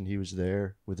wings, and he was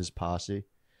there with his posse.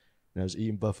 And I was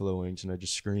eating buffalo wings, and I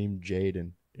just screamed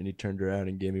Jaden. And he turned around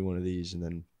and gave me one of these, and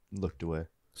then looked away.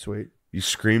 Sweet. You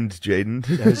screamed Jaden?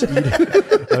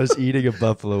 I was eating a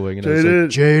buffalo wing, and I was like,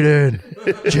 Jaden!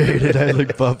 Jaden! I had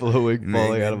like buffalo wing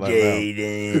falling out of my mouth.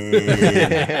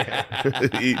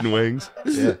 Jaden! Eating wings?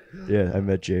 Yeah, I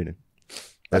met Jaden.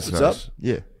 That's what's nice. up.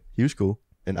 Yeah, he was cool.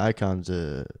 And Icon's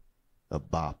a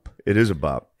bop. It is a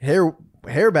bop.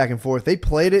 Hair back and forth. They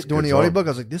played it during good the song. audiobook. I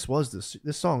was like,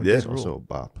 this song Yeah. did It's rule. also a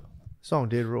bop. Song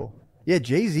did rule. Yeah,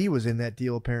 Jay-Z was in that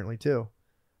deal apparently too.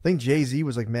 I think Jay-Z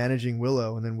was like managing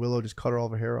Willow, and then Willow just cut her all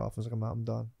of her hair off. I was like, I'm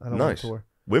done. I don't want Nice. to tour.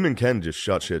 Women can just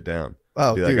shut shit down.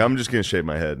 Oh, Be like, dude. I'm just going to shave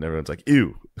my head. And everyone's like,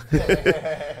 ew.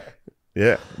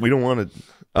 Yeah, we don't want to.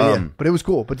 But it was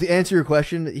cool. But to answer your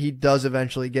question, he does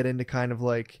eventually get into kind of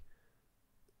like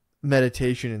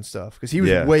meditation and stuff because he was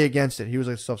way against it. He was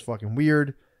like, stuff's fucking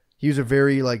weird. He was a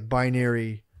very like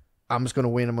binary. I'm just gonna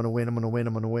win. I'm gonna win. I'm gonna win.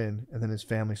 I'm gonna win. And then his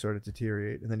family started to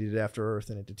deteriorate. And then he did After Earth,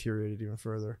 and it deteriorated even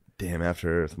further. Damn,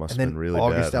 After Earth must And have then been really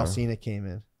August bad. Huh? Alsina came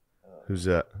in. Who's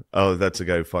that? Oh, that's the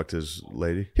guy who fucked his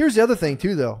lady. Here's the other thing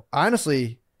too, though.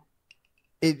 Honestly,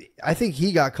 I think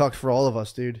he got cucked for all of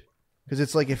us, dude. Because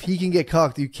it's like if he can get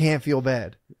cucked, you can't feel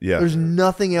bad. Yeah. There's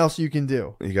nothing else you can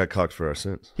do. He got cucked for our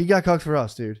sins. He got cucked for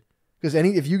us, dude. Because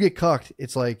if you get cucked,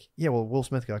 it's like, yeah, well, Will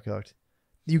Smith got cucked.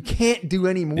 You can't do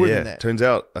any more than that. Turns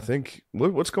out, I think,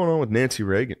 what's going on with Nancy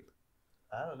Reagan?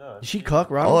 I don't know. Is she cuck,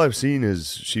 Rob? All I've seen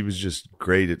is she was just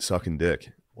great at sucking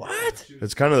dick. What?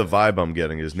 That's kind of the vibe I'm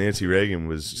getting. Is Nancy Reagan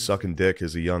was sucking dick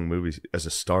as a young movie as a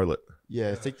starlet. Yeah,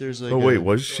 I think there's like. Oh wait,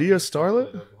 was she a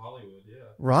starlet?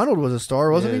 Ronald was a star,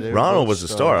 wasn't Yeah, he? they- Ronald was a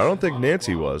star. I don't think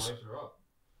Nancy was.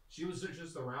 She was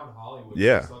just around Hollywood.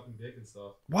 Yeah. Sucking dick and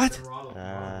stuff. What? Then Ronald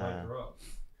wiped her up.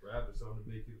 Grabbed her, so to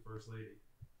make you the first lady.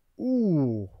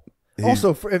 Ooh.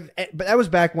 Also, but that was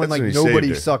back when That's like when he nobody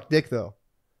saved her. sucked dick though.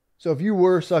 So if you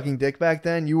were sucking dick back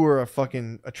then, you were a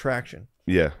fucking attraction.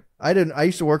 Yeah. I didn't. I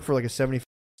used to work for like a 70.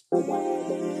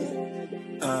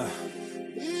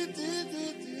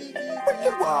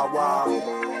 Wild, wild.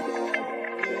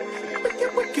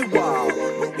 Wicked wild,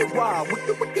 wicked wild,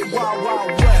 wicked wild,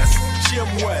 wild west. Jim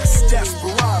West,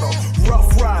 Desperado,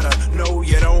 Rough Rider. No,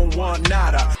 you don't want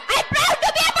nada. I'm proud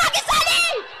to be a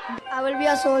Pakistani! I will be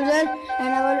a soldier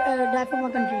and I will die for my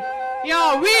country.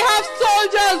 Yeah, we have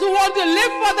soldiers who want to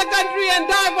live for the country and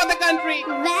die for the country.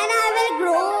 When I will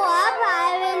grow up, I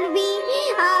will be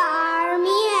an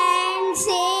army and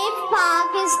save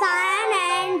Pakistan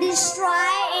and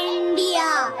destroy India.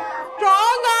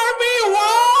 Strong army,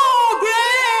 wow,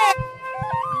 great!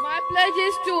 My pledge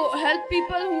is to help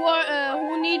people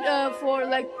who need for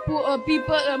like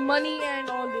people money and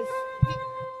all this.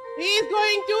 He's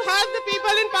going to help the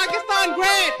people in Pakistan,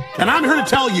 great! And I'm here to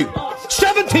tell you,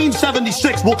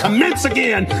 1776 will commence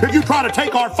again if you try to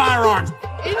take our firearms.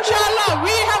 Inshallah,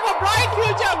 we have a bright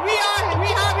future. We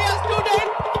have here students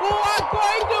who are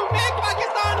going to make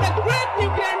Pakistan a great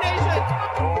nuclear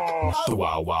nation. The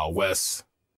Wild Wild West.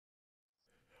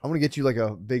 I'm gonna get you like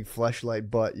a big fleshlight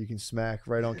butt you can smack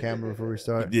right on camera before we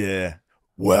start. Yeah.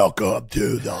 Welcome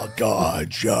to the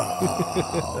God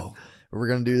Show. We're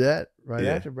gonna do that right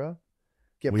Yeah. after, bro.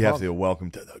 We have to welcome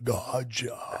to the God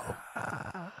Show.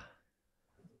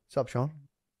 What's up, Sean?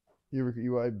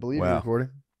 I believe Wow. you're recording.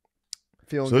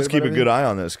 Feeling So let's good keep about a good everything? eye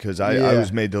on this because I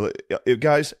was made to.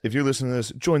 Guys, if you're listening to this,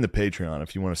 join the Patreon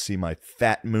if you want to see my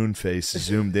fat moon face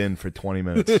zoomed in for 20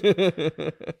 minutes.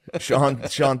 Sean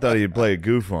thought he'd play a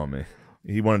goof on me.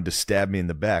 He wanted to stab me in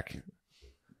the back.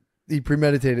 He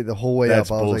premeditated the whole way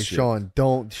That's up. I was bullshit. like, Sean,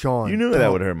 don't, Sean. You knew don't.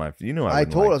 that would hurt my. You knew I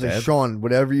told. I was like like, that. Sean,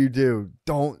 whatever you do,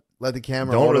 don't let the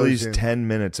camera. Don't auto release zoom. 10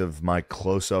 minutes of my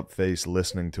close-up face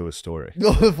listening to a story.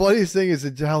 No, the funniest thing is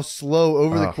how slow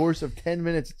over the Oh. course of 10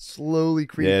 minutes it slowly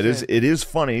creeps. Yeah, it is. in. It is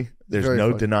funny. There's very no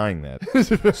funny. denying that. It's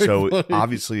very So funny.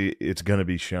 obviously it's gonna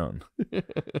be shown.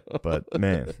 But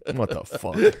man, what the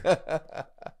fuck?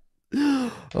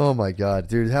 Oh my god,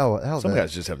 dude! How Some that-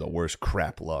 guys just have the worst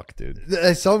crap luck, dude.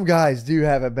 Some guys do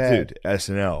have it bad. Dude,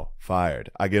 SNL fired.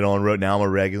 I get on road now. I'm a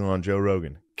regular on Joe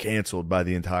Rogan. Canceled by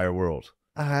the entire world.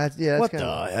 Yeah, that's What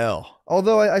kinda, the hell?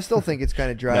 Although I still think it's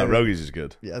kind of No, driving. Rogies is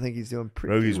good. Yeah, I think he's doing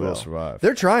pretty. Rogies well. will survive.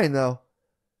 They're trying though.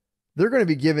 They're going to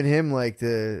be giving him like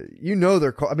they're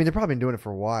probably been doing it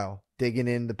for a while, digging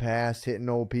in the past, hitting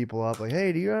old people up, like,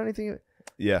 hey, do you have anything?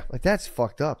 Yeah, Like that's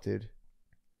fucked up, dude.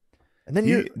 And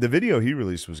then the video he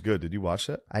released was good. Did you watch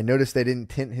that? I noticed they didn't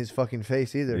tint his fucking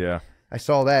face either. Yeah. I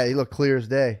saw that. He looked clear as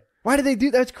day. Why did they do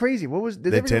that? That's crazy. Did they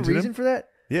ever give a tinted reason him? for that?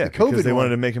 Yeah, The COVID because they one. wanted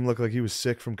to make him look like he was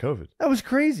sick from COVID. That was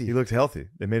crazy. He looked healthy.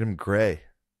 They made him gray.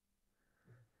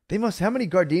 They must. How many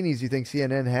Gardinis do you think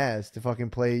CNN has to fucking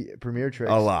play premiere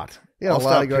tricks? A lot. Yeah, I'll a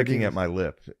lot stop of picking Gardinis. at my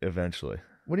lip eventually.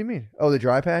 What do you mean? Oh, the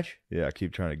dry patch? Yeah, I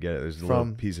keep trying to get it. There's a From-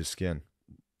 little piece of skin.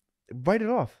 Bite it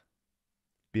off.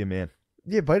 Be a man.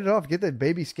 Yeah, bite it off. Get that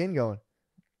baby skin going.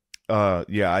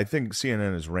 Yeah, I think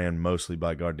CNN is ran mostly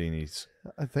by Gardinis.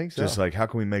 I think so. Just like, how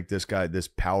can we make this guy, this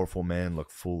powerful man,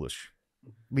 look foolish?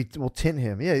 We'll tint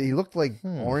him. Yeah, he looked like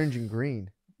orange and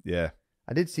green. Yeah.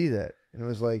 I did see that. And it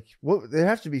was like, there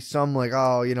has to be some like,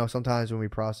 oh, sometimes when we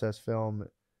process film,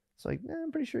 it's like,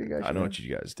 I'm pretty sure you guys I should know what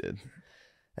you guys did.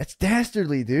 That's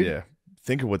dastardly, dude. Yeah.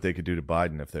 Think of what they could do to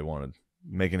Biden if they wanted.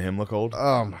 Making him look old.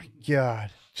 Oh, my God.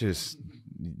 Just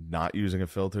not using a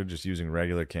filter, just using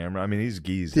regular camera. I mean, he's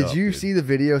geezed Did up, you dude. see the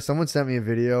video? Someone sent me a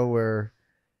video where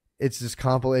it's just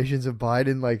compilations of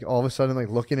Biden, like all of a sudden, like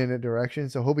looking in a direction.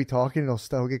 So he'll be talking and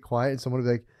he'll get quiet, and someone will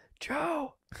be like,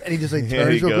 Joe. And he just like turns. Yeah,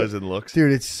 he real goes quick. and looks.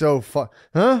 Dude, it's so fun.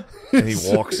 Huh? And he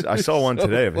walks. I saw one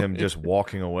today of him just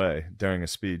walking away during a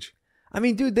speech. I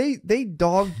mean, dude, they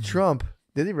dogged Trump.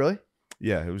 Did they really?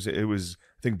 Yeah, it was.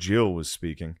 I think Jill was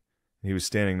speaking. He was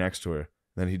standing next to her.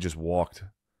 Then he just walked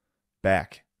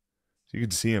back. So you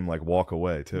could see him like walk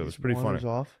away too. It was pretty funny. Wanders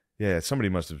off. Yeah, somebody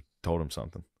must have told him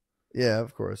something. Yeah,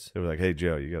 of course. They were like, "Hey,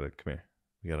 Joe, you gotta come here.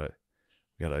 We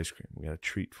got ice cream. We got a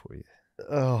treat for you."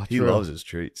 Oh, he true. loves his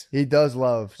treats. He does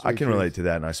love. I sweet can treats. relate to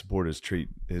that, and I support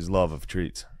his love of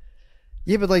treats.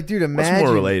 Yeah, but like, dude, imagine.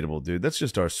 What's more relatable, dude? That's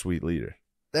just our sweet leader.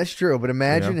 That's true, but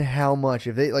imagine how much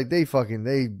if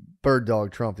they bird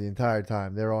dog Trump the entire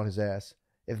time. They're on his ass.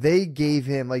 If they gave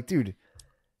him like, dude,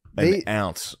 An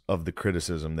ounce of the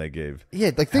criticism they gave.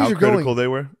 Yeah, like things how are going. critical they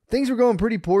were. Things were going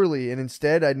pretty poorly, and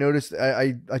instead, I noticed.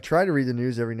 I try to read the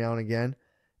news every now and again,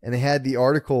 and they had the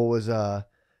article was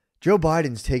Joe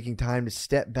Biden's taking time to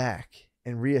step back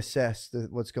and reassess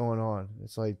what's going on.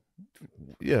 It's like,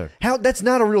 yeah, how that's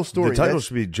not a real story. The title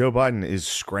should be Joe Biden is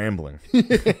scrambling.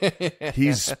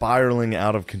 He's spiraling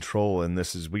out of control, and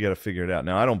we got to figure it out.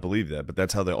 Now, I don't believe that, but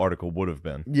that's how the article would have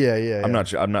been. Yeah. I'm not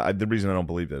sure. The reason I don't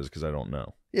believe that is because I don't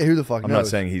know. Yeah, who the fuck knows? I'm not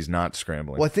saying he's not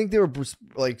scrambling. Well, I think they were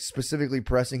like specifically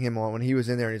pressing him on when he was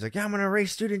in there, and he's like, "Yeah, I'm gonna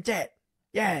erase student debt."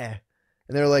 Yeah,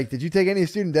 and they're like, "Did you take any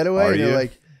student debt away?" And they're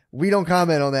like, "We don't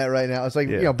comment on that right now." It's like,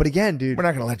 but again, dude, we're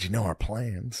not going to let you know our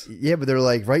plans. Yeah, but they're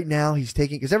like, right now he's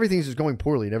taking, because everything's just going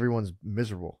poorly and everyone's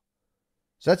miserable.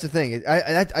 So that's the thing.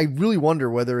 I really wonder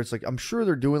whether it's like, I'm sure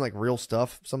they're doing like real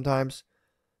stuff sometimes,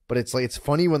 but it's like, it's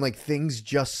funny when like things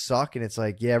just suck and it's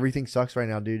like, yeah, everything sucks right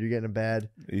now, dude. You're getting a bad.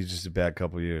 He's just a bad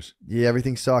couple of years. Yeah,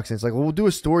 everything sucks. And it's like, well, we'll do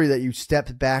a story that you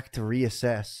stepped back to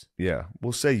reassess. Yeah,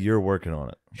 we'll say you're working on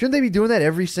it. Shouldn't they be doing that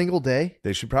every single day?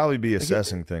 They should probably be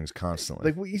assessing things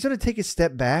constantly. Like, he's going to take a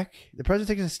step back. The president's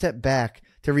taking a step back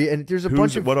to and there's a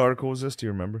bunch of. What article was this? Do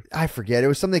you remember? I forget. It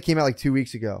was something that came out like 2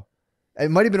 weeks ago. It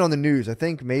might have been on the news. I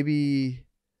think maybe,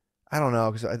 I don't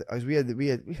know, because we had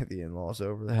the in-laws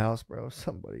over the house, bro.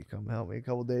 Somebody come help me a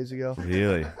couple days ago.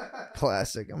 Really?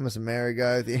 Classic. I'm just a married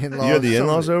guy with the in-laws. You had the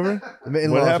in-laws over? The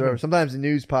in-laws are over. Sometimes the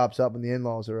news pops up and the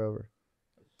in-laws are over.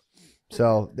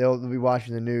 So they'll be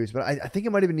watching the news. But I think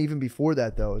it might have been even before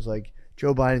that, though. It was like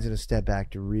Joe Biden's going to step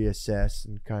back to reassess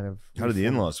and kind of. How did the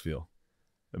in-laws feel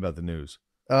about the news?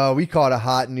 We caught a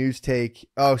hot news take.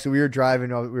 Oh, so we were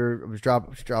driving. I was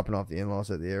dropping off the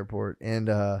in-laws at the airport. And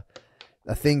a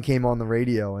thing came on the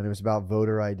radio, and it was about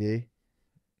voter ID.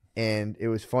 And it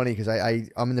was funny because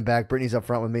I'm in the back. Brittany's up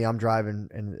front with me. I'm driving,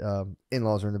 and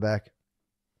in-laws are in the back.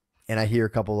 And I hear a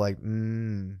couple a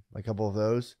couple of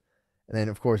those. And then,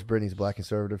 of course, Brittany's a black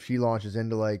conservative. She launches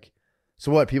into like,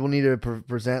 so what? People need to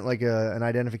present like an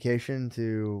identification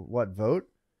to vote?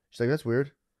 She's like, that's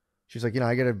weird. She's like,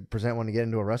 I got to present one to get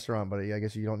into a restaurant, but I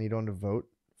guess you don't need one to vote.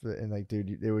 And like,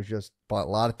 dude, it was just a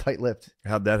lot of tight-lipped.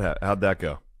 How'd that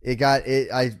go?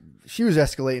 She was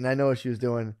escalating. I know what she was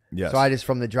doing. Yes. So I just,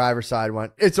 from the driver's side,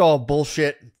 went, it's all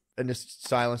bullshit, and just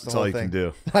silenced the whole thing. That's all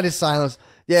you can do. I just silenced.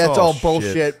 Yeah, it's all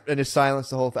bullshit, and just silenced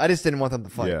the whole thing. I just didn't want them to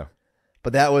fight. Yeah.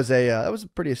 But that was a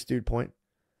pretty astute point.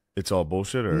 It's all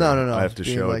bullshit, or no. I have to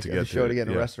show it to get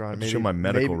in a restaurant. I have to show my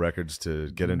medical records to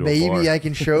get into a bar. Maybe I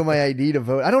can show my ID to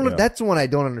vote. I don't know. That's the one I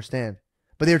don't understand.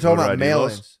 But they were talking about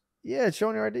mail-ins. Yeah, it's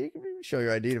showing your ID. You can show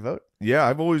your ID to vote. Yeah,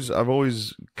 I've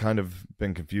always kind of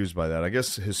been confused by that. I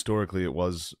guess historically it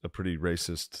was a pretty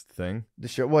racist thing.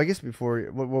 Well, I guess before,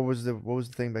 what was the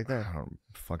thing back then? I don't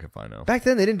fuck if I know. Back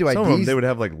then they didn't do IDs. Some of them, they would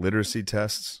have like literacy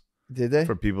tests. Did they?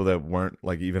 For people that weren't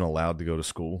like even allowed to go to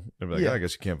school. They'd be like, I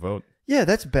guess you can't vote. Yeah,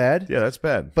 that's bad. Yeah, that's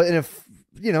bad. But if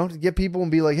to get people and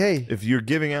be like, hey, if you're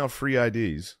giving out free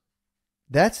IDs,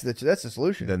 that's the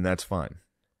solution. Then that's fine.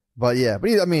 But yeah,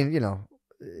 I mean,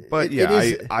 But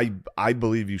I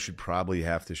believe you should probably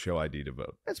have to show ID to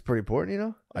vote. That's pretty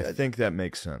important, I think that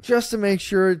makes sense. Just to make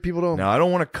sure people don't. Now, I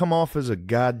don't want to come off as a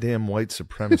goddamn white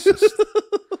supremacist.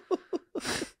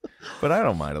 But I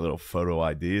don't mind a little photo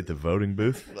ID at the voting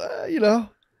booth.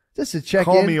 Just to check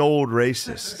in. Call me old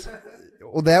racist.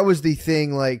 Well, that was the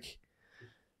thing, like,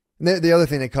 the other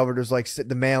thing they covered was, like,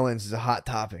 the mail-ins is a hot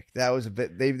topic. That was a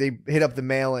bit, they hit up the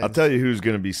mail-ins. I'll tell you who's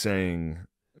going to be saying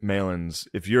mail-ins.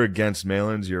 If you're against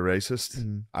mail-ins, you're racist.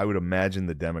 Mm-hmm. I would imagine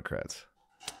the Democrats.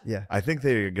 Yeah. I think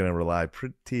they're going to rely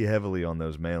pretty heavily on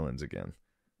those mail-ins again.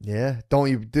 Yeah. Don't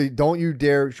you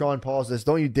dare, Sean Paul says,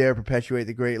 don't you dare perpetuate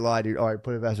the great lie, dude. All right,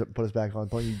 put us back on.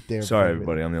 Don't you dare. Sorry,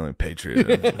 everybody. I'm the only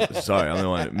patriot. Sorry, I'm the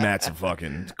one. Matt's a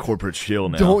fucking corporate shill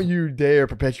now. Don't you dare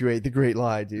perpetuate the great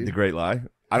lie, dude. The great lie?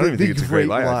 I don't even think it's a great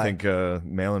lie. I think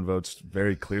mail-in votes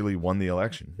very clearly won the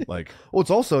election. Like, well,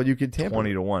 it's also, you could tamper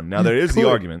 20-1. Now, there is the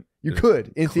argument. You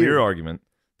could, in clear theory. argument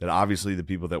that obviously the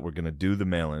people that were going to do the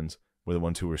mail-ins were the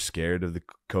ones who were scared of the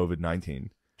COVID-19.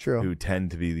 True. Who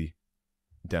tend to be the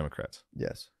Democrats.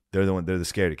 Yes. They're the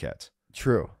scaredy cats.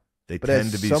 True. They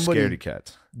tend to be scaredy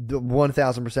cats.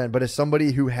 1,000%. But as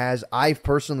somebody who I've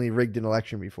personally rigged an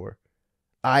election before.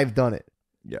 I've done it.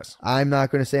 Yes. I'm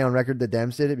not going to say on record that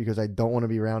Dems did it because I don't want to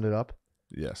be rounded up.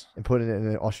 Yes. And put it in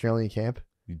an Australian camp.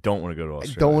 You don't want to go to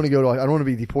Australia. I don't want to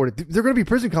be deported. They're going to be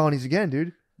prison colonies again,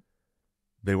 dude.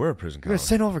 They were a prison colony. They're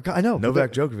sent over. I know.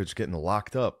 Novak Djokovic getting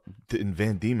locked up in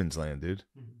Van Diemen's Land, dude.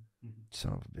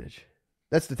 Son of a bitch.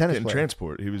 That's the tennis player.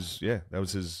 Transport. He was, that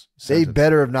was his They sentence.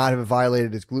 better have not have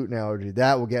violated his gluten allergy.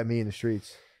 That will get me in the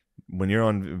streets. When you're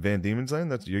on Van Diemen's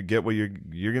Land,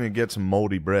 you're gonna get some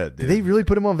moldy bread. Dude. Did they really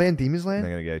put him on Van Diemen's Land?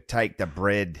 They're gonna go, take the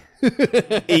bread.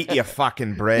 Eat your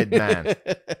fucking bread, man.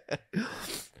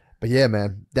 But yeah,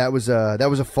 man, that was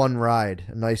a fun ride.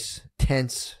 A nice,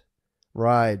 tense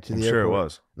ride to I'm the sure airport. it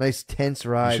was. Nice tense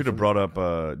ride. You should have brought up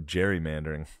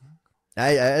gerrymandering.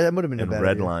 That would have been and a bad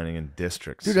idea. redlining in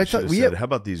districts. Dude, You I thought should have we said, have- how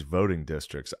about these voting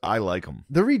districts? I like them.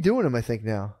 They're redoing them, I think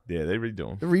now. Yeah, they redo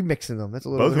them. They're remixing them. That's a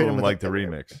little. Both of hit 'em them with like a- the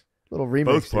remix. Little remix.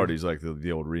 Both dude. parties like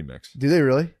the old remix. Do they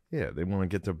really? Yeah, they want to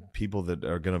get the people that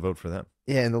are going to vote for them.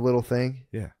 Yeah, and the little thing.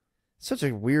 Yeah. Such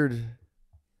a weird.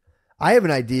 I have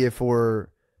an idea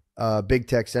for big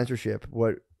tech censorship.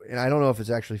 And I don't know if it's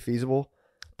actually feasible,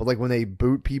 but like when they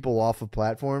boot people off of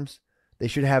platforms, they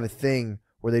should have a thing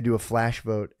where they do a flash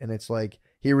vote, and it's like,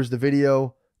 here was the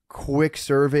video, quick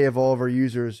survey of all of our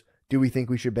users. Do we think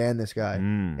we should ban this guy?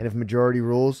 And if majority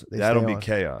rules, they That'll stay be on.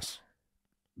 chaos.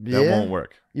 Yeah? That won't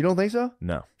work. You don't think so?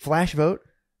 No. Flash vote?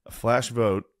 A flash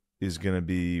vote is going to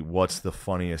be what's the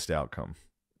funniest outcome.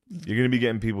 You're going to be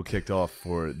getting people kicked off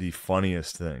for the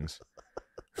funniest things.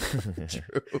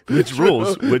 Which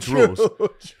rules?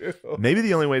 Maybe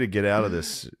the only way to get out of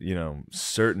this,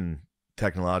 certain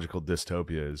technological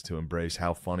dystopia is to embrace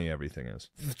how funny everything is.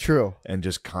 True. And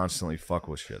just constantly fuck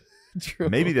with shit. True.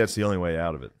 Maybe that's the only way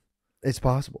out of it. It's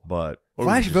possible. But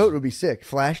Flash vote would be sick.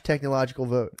 Flash technological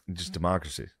vote. Just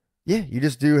democracy. Yeah, you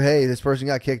just do, hey, this person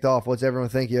got kicked off. What's everyone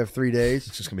think? You have 3 days.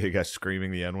 It's just going to be a guy screaming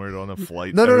the N-word on a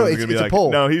flight. No, Everyone's it's gonna be a like,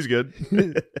 poll. No, he's good.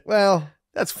 Well,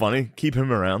 that's funny. Keep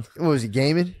him around. What was he,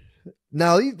 gaming?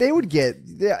 No, they would get.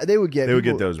 They would get. They would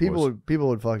people, get those people. boys. People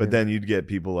would fucking. But then you'd get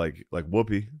people like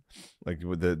Whoopi, like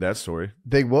with that story.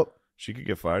 Big Whoop. She could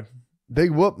get fired. Big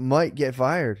Whoop might get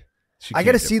fired. She I can't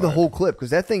got to get see the fired. whole clip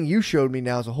because that thing you showed me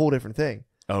now is a whole different thing.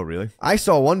 Oh, really? I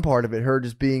saw one part of it. Her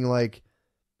just being like,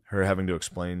 Her having to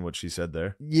explain what she said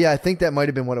there. yeah, I think that might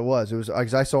have been what it was. It was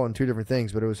because I saw it in 2 different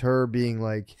things, but it was her being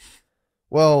like,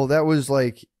 well, that was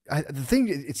like the thing.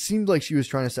 It seemed like she was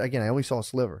trying to say again. I only saw a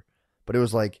sliver, but it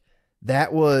was like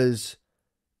that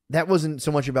wasn't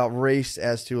so much about race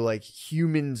as to like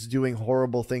humans doing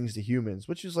horrible things to humans,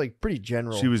 which is like pretty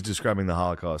general. She was describing the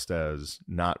Holocaust as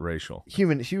not racial.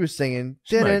 human. She was singing.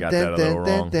 She might have got that a little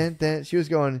wrong. She was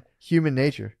going human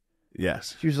nature.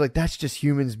 Yes. She was like, that's just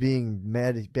humans being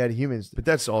bad humans. But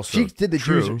that's also she did the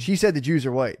true. Jews. She said the Jews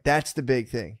are white. That's the big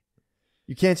thing.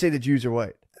 You can't say the Jews are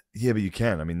white. Yeah, but you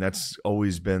can. I mean, that's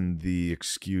always been the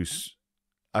excuse.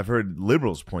 I've heard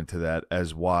liberals point to that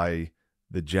as why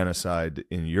the genocide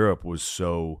in Europe was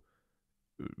so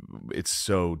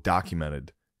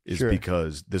documented is Sure.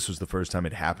 because this was the first time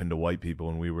it happened to white people,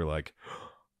 and we were like,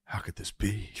 how could this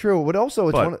be? True, but also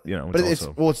it's But, one. it's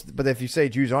also- but if you say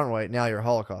Jews aren't white, now you're a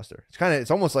Holocauster.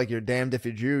 It's almost like you're damned if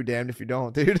you're Jew, damned if you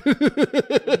don't, dude.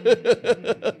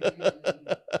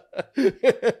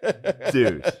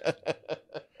 Dude,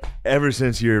 ever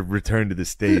since your return to the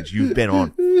stage, you've been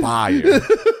on fire.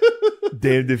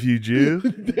 Damned if you Jew,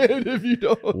 damned if you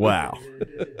don't. Wow.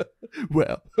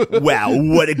 Well, wow,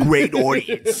 what a great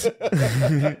audience.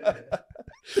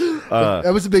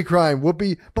 That was a big crime.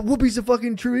 Whoopi, but Whoopi's a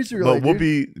fucking true Israelite. But dude.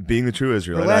 Whoopi being the true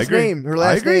Israelite, Her last I agree. name. Her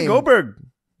last I agree. name. Goldberg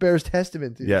bears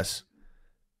testament to. Yes.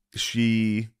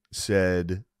 She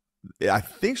said, I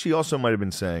think she also might have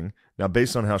been saying, now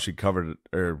based on how she covered it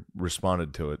or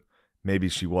responded to it, maybe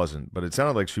she wasn't, but it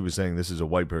sounded like she was saying this is a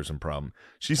white person problem.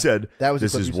 She said, That was the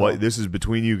this clip is you saw. white. This is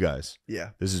between you guys. Yeah.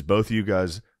 This is both you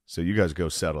guys. So you guys go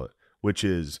settle it, which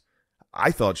is,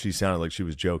 I thought she sounded like she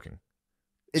was joking.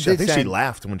 I did think she sound-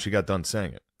 laughed when she got done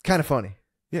saying it. Kind of funny.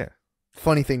 Yeah.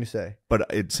 Funny thing to say. But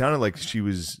it sounded like she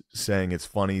was saying it's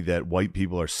funny that white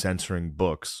people are censoring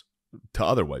books to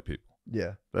other white people.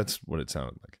 Yeah. That's what it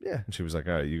sounded like. Yeah. And she was like,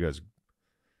 all right, you guys,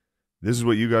 this is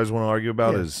what you guys want to argue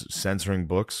about Yeah. is censoring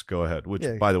books? Go ahead. Which,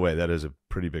 Yeah. by the way, that is a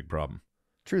pretty big problem.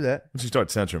 True that. Once you start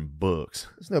censoring books.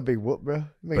 It's no big whoop, bro.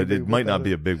 Make a But big it whoop might out not of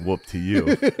be it. a big whoop to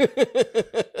you.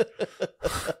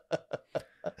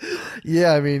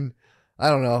 Yeah, I mean, I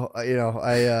don't know.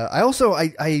 I also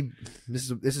this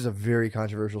is a very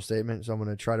controversial statement, so I'm going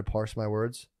to try to parse my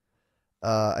words.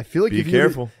 I feel like Be if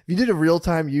careful. you did a real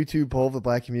time YouTube poll of the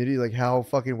black community, like how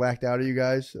fucking whacked out are you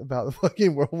guys about the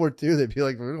fucking World War II? They'd be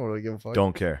like, we don't really give a fuck.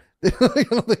 Don't care. we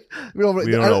don't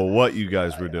We don't know what you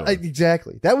guys were doing.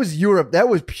 Exactly. That was Europe. That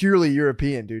was purely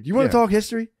European, dude. You want to Yeah. talk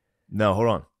history? No, hold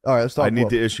on. All right, let's talk. I need whoop.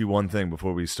 to issue one thing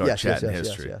before we start chatting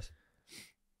history. Yes.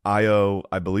 I owe,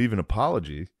 I believe, an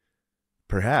apology,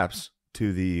 perhaps,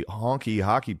 to the honky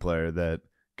hockey player that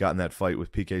got in that fight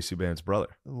with PK Subban's brother.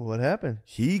 What happened?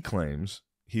 He claims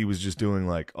he was just doing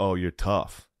like, oh, you're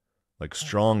tough, like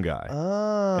strong guy.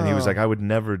 Oh. And he was like, I would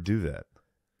never do that.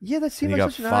 Yeah, that And seemed he like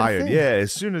got such an odd fired. thing. Yeah,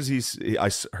 as soon as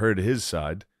I heard his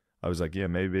side, I was like, yeah,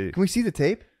 maybe. Can we see the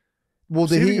tape? Well,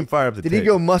 See did if we he can fire up the Did he tape.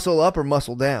 go muscle up or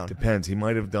muscle down? Depends. He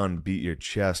might have done beat your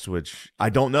chest, which I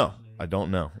don't know. I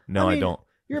don't know. No, I mean, don't.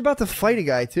 You're about to fight a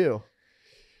guy too.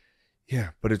 Yeah,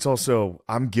 but it's also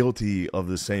I'm guilty of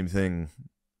the same thing.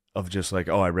 Of just like,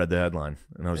 oh, I read the headline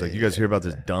and I was like, you guys hear about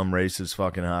this dumb racist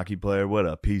fucking hockey player? What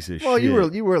a piece of shit. Well,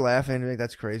 you were laughing. Like,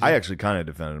 that's crazy. I actually kind of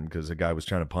defended him because the guy was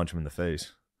trying to punch him in the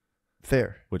face.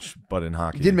 Fair. But in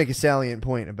hockey, you did make a salient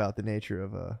point about the nature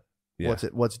of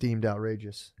what's deemed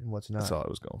outrageous and what's not. That's all I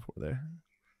was going for there.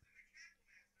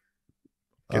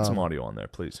 Get some audio on there,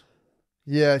 please.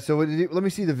 Yeah. So let me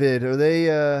see the vid. Are they?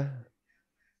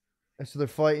 So they're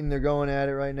fighting. They're going at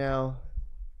it right now.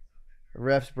 The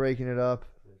ref's breaking it up.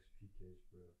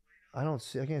 I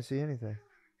can't see anything.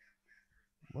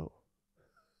 Whoa.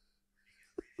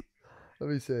 Let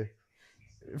me see.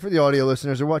 For the audio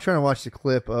listeners, we're trying to watch the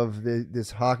clip of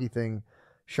this hockey thing.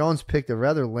 Sean's picked a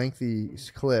rather lengthy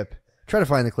clip. Try to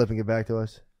find the clip and get back to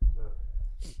us.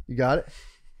 You got it?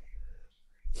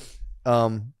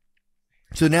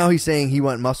 So now he's saying he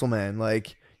went muscle man.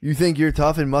 Like, you think you're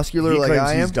tough and muscular like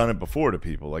I am? He's done it before to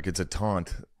people. Like, it's a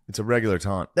taunt. It's a regular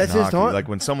taunt. That's his taunt? Like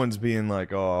when someone's being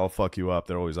like, oh, I'll fuck you up,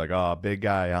 they're always like, oh, big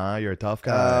guy, huh? You're a tough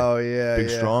guy. Oh, yeah. Big,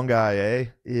 strong guy, eh?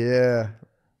 Yeah.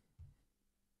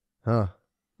 Huh.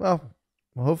 Well,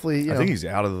 hopefully, I think he's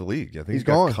out of the league. I think he's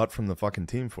gone. Got cut from the fucking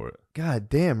team for it. God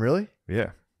damn, really?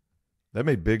 Yeah. That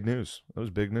made big news. That was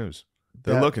big news.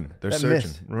 They're looking. They're searching.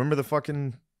 Missed. Remember the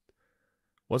fucking...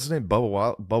 What's his name?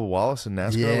 Bubba Wallace in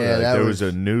NASCAR? Yeah, there was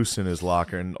a noose in his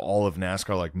locker, and all of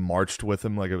NASCAR like marched with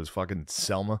him like it was fucking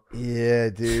Selma.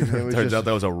 Yeah, dude. Turns out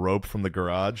that was a rope from the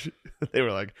garage. They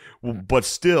were like, well, but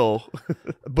still.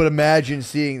 But imagine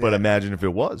seeing that. But imagine if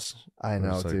it was. I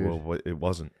know, like, dude. Well, it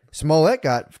wasn't. Smollett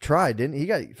got tried, didn't he? He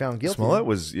got found guilty. Smollett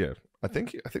was, yeah. I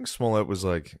think Smollett was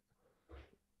like,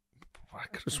 I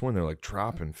could have sworn they're like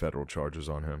dropping federal charges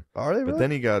on him. Are they really? But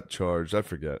then he got charged. I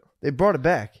forget. They brought it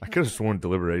back. I could have sworn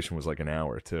deliberation was like an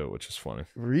hour too, which is funny.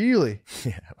 Really?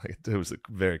 Yeah, like it was like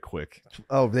very quick.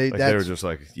 Oh, they were just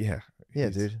like, yeah,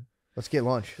 dude. Let's get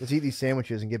lunch. Let's eat these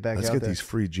sandwiches and get back. Let's out get there. these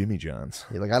free Jimmy Johns.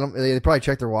 Yeah, like they probably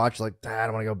check their watch. Like, I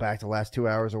don't want to go back to the last 2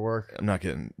 hours of work. I'm not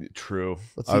getting true.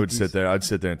 I would sit there. I'd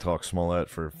sit there and talk Smollett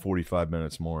for 45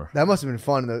 minutes more. That must have been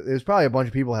fun. There's probably a bunch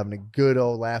of people having a good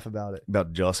old laugh about it.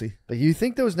 About Jussie. But you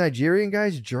think those Nigerian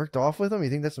guys jerked off with him? You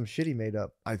think that's some shit he made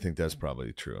up? I think that's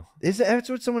probably true. That's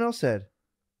what someone else said.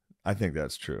 I think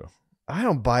that's true. I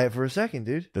don't buy it for a second,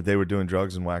 dude. That they were doing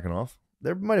drugs and whacking off?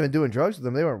 They might have been doing drugs with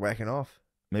them. They weren't whacking off.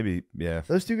 Maybe, yeah.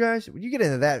 Those two guys, when you get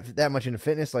into that much into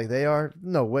fitness like they are,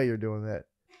 no way you're doing that.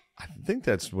 I think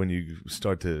that's when you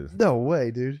start to... No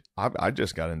way, dude. I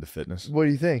just got into fitness. What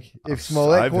do you think? If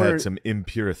Smollett I've had some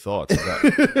impure thoughts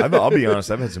about... I'll be honest,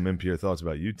 I've had some impure thoughts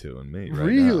about you two and me right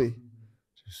really? Now.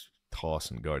 Just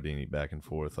tossing Gardini back and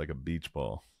forth like a beach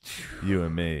ball. You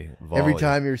and me. Volley. Every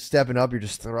time you're stepping up, you're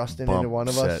just thrusting into one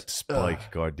of us.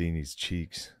 Spike Gardini's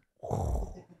cheeks.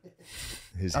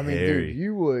 His dude,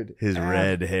 you would. His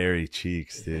red, hairy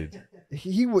cheeks, dude.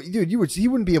 He would, dude. He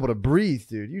wouldn't be able to breathe,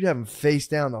 dude. You'd have him face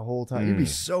down the whole time. You'd be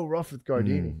so rough with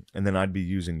Gardini. And then I'd be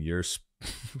using your.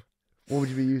 What would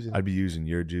you be using? I'd be using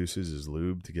your juices as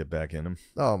lube to get back in him.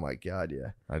 Oh my god,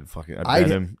 yeah. I'd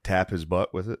bend him, tap his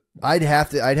butt with it. I'd have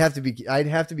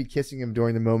to be kissing him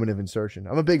during the moment of insertion.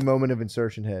 I'm a big moment of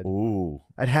insertion head. Ooh.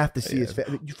 I'd have to see his face.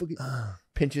 You fucking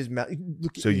pinch his mouth.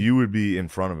 Look at me. You would be in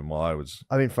front of him while I was.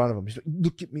 I'm in front of him. He's like,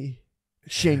 look at me,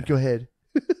 Shane. Go ahead.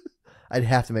 I'd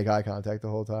have to make eye contact the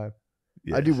whole time.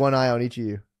 Yes. I'd do one eye on each of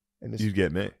you. And you'd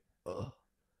get me.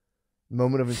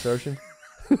 Moment of insertion.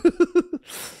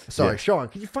 Sorry, Sean.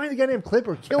 Can you find the goddamn clip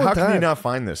or kill How time? can you not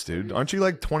find this, dude? Aren't you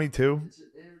like 22? It's a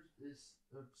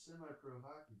semi-pro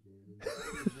hockey game.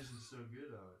 This is so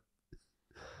good on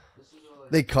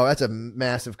it. That's a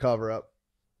massive cover up.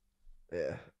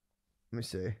 Yeah. Let me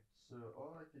see. So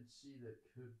all I could see that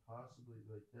could possibly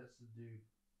that's the dude.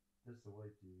 That's the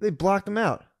white dude. They blocked him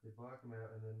out. They blocked him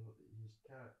out, and then he's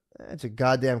kind of. That's a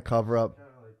goddamn cover up. Kind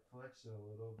of like flexing a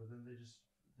little, but then they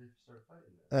start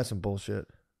fighting. That's some bullshit.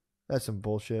 That's some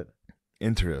bullshit.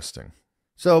 Interesting.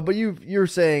 So, but you're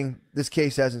saying this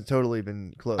case hasn't totally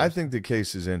been closed. I think the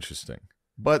case is interesting.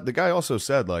 But the guy also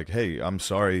said, like, hey, I'm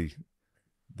sorry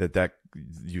that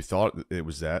you thought it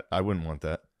was that. I wouldn't want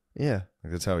that. Yeah.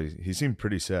 Like, that's how he seemed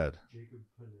pretty sad.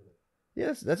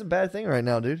 Yes, that's a bad thing right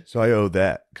now, dude. So I owe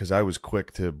that because I was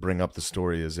quick to bring up the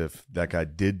story as if that guy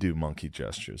did do monkey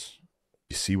gestures.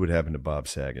 You see what happened to Bob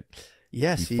Saget.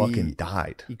 Yes, he fucking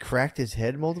died. He cracked his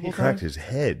head multiple times? He cracked his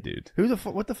head, dude.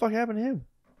 What the fuck happened to him?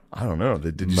 I don't know.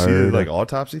 Did you see the like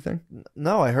autopsy thing?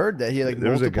 No, I heard that he like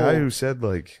there was a guy who said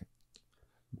like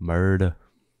murder.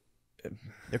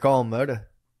 They're calling murder.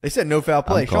 They said no foul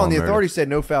play. Sean, the authorities said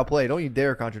no foul play. Don't you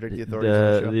dare contradict the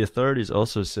authorities. The authorities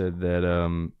also said that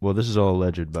well, this is all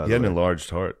alleged by the way. He had an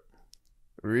enlarged heart.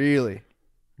 Really?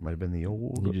 Might have been the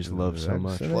old. He just loves so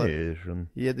much. vaccination.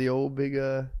 He had the old big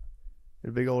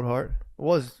old heart. It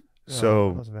was. So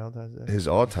it was Valentine's Day. his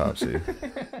autopsy.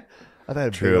 I had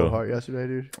a big old heart yesterday,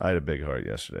 dude. I had a big heart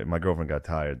yesterday. My girlfriend got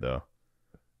tired though,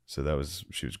 so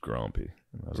she was grumpy.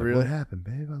 And I was like, "What happened,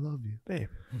 babe? I love you, babe."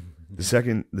 The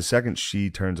second she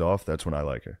turns off, that's when I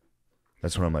like her.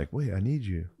 That's when I'm like, "Wait, I need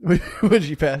you." When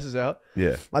she passes out.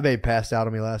 Yeah, my babe passed out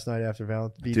on me last night after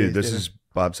Valentine's Day. Dude, this is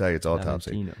Bob Saget's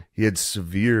autopsy. Valentino. He had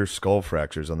severe skull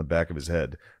fractures on the back of his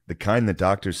head, the kind that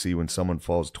doctors see when someone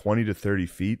falls 20 to 30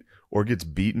 feet or gets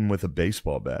beaten with a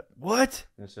baseball bat. What?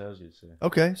 That's what I was going to say.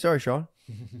 Okay, sorry, Sean.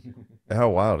 How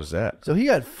wild is that? So he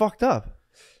got fucked up.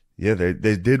 Yeah, they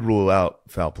did rule out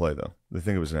foul play though. They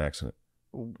think it was an accident.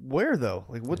 Where though?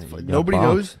 Like what the fuck? got Nobody bonked.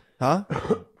 knows, huh?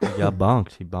 He got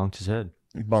bonked. He bonked his head.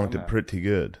 He bonked it pretty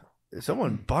good.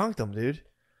 Someone bonked him, dude.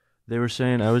 They were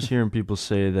saying, I was hearing people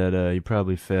say that he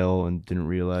probably fell and didn't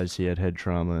realize he had head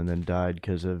trauma and then died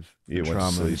because of the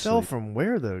trauma. He fell from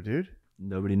where though, dude?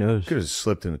 Nobody knows. Could have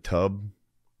slipped in a tub.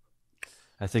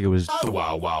 I think it was The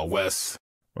Wild Wild West.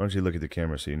 Why don't you look at the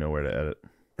camera so you know where to edit?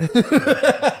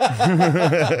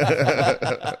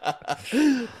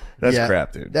 That's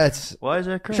crap, dude. That's why is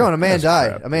that crap? Sean, a man That's died.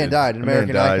 crap, A man dude. died. An A man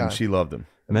American died, icon. and she loved him.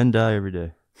 Men die every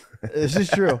day. This is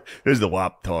true. Here's the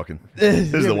WAP talking.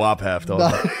 Here's the WAP half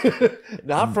talking.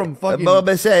 Not from fucking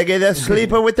Boba Saget, the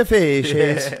sleeper with the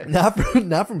fishes.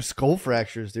 not from skull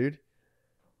fractures, dude.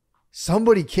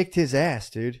 Somebody kicked his ass,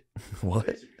 dude.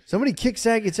 What? Somebody kicked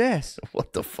Saget's ass.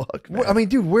 What the fuck, man? I mean,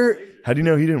 dude, where How do you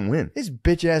know he didn't win? his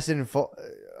bitch ass didn't fall?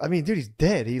 I mean, dude, he's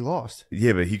dead. He lost.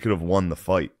 Yeah, but he could have won the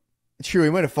fight. True, he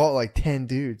might have fought like 10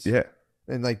 dudes. Yeah.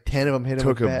 And like 10 of them hit him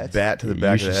Took with a bats. bat to the You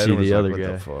back of should the head see and was the like, other what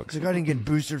guy. the fuck? He's like, I didn't get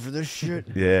boosted for this shit.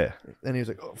 Yeah. And he was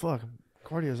like, oh, fuck.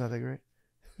 Cardio's not that great.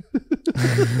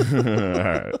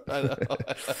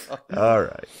 All right. All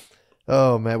right.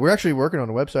 Oh, man. We're actually working on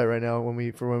a website right now when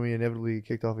we inevitably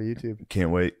kicked off of YouTube.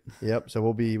 Can't wait. Yep. So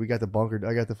we got the bunker.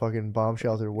 I got the fucking bomb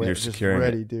shelter wet. You're just securing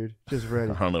ready, it. dude. Just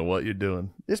ready. I don't know what you're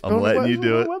doing. Just I'm letting you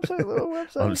do it. Little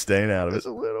website. I'm staying out of Just it.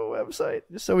 a little website.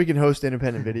 Just so we can host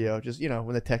independent video. Just,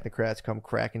 when the technocrats come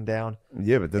cracking down.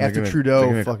 Yeah, but then After they're Trudeau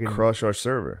gonna fucking crush our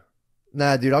server.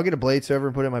 Nah, dude, I'll get a Blade server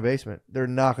and put it in my basement. They're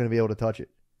not going to be able to touch it.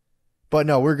 But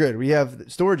no, we're good. We have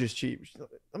storage is cheap.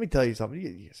 Let me tell you something.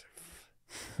 You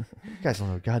guys don't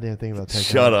know a goddamn thing about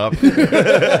technology. Shut up.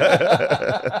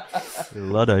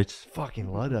 Luddites.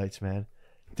 Fucking Luddites, man.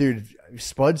 Dude,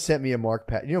 Spud sent me a Mark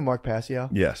Passio?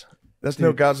 Yes. That's Dude.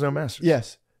 no God's no masters.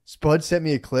 Yes. Spud sent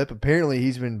me a clip. Apparently,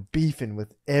 he's been beefing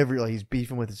with he's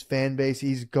beefing with his fan base.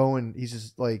 He's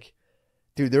just like,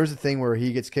 dude, there was a thing where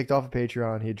he gets kicked off of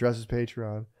Patreon. He addresses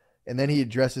Patreon. And then he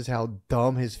addresses how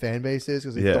dumb his fan base is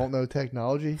because they don't know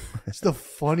technology. It's the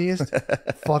funniest.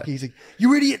 He's like,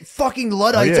 you idiot fucking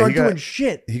Luddites aren't doing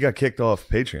shit. He got kicked off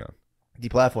Patreon.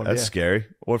 Deplatformed. That's scary.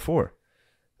 What for?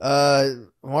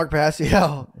 Mark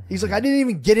Passio. He's like, I didn't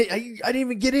even get it. I didn't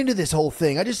even get into this whole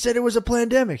thing. I just said it was a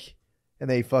pandemic. And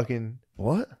they fucking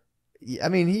what? I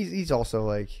mean, he's also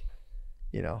like,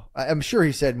 I'm sure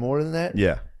he said more than that.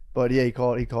 Yeah. But yeah, he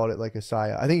called it like a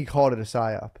psyop. I think he called it a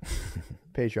psyop.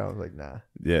 Patreon was like, nah.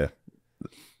 Yeah.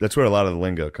 That's where a lot of the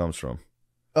lingo comes from.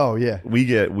 Oh yeah. We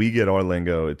get our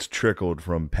lingo. It's trickled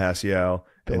from Passio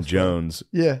and Jones.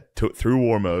 Yeah. Through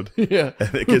war mode. Yeah.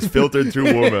 And it gets filtered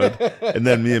through war mode. And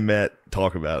then me and Matt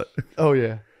talk about it. Oh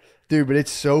yeah. Dude, but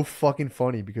it's so fucking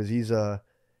funny because he's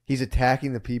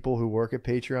attacking the people who work at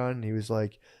Patreon. And he was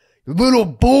like, little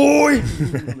boy,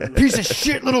 piece of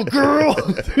shit, little girl.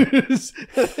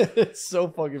 It's so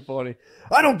fucking funny.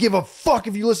 I don't give a fuck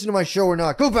if you listen to my show or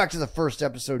not. Go back to the first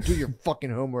episode. Do your fucking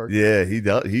homework. Yeah, he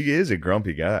does. He is a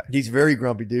grumpy guy. He's very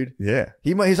grumpy, dude. Yeah.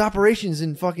 His operations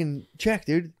in fucking check,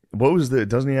 dude. What was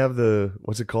doesn't he have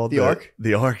what's it called? The Ark?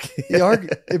 The Ark. The Ark.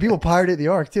 And people pirated the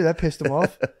Ark too. That pissed him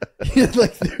off. He had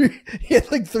like 3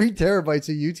 terabytes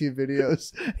of YouTube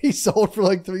videos. He sold for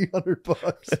like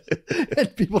 $300,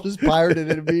 and people just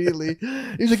pirated it immediately.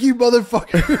 He's like, "You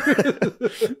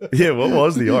motherfucker!" Yeah. What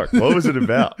was the Ark? What was it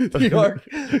about? The Ark.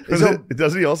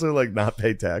 Doesn't he also like not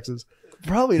pay taxes?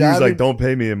 Probably he not. was like, "Don't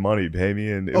pay me in money, pay me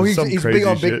in." He's big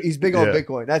on shit. He's big on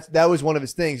Bitcoin. That was one of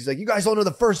his things. He's like, you guys don't know the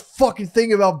first fucking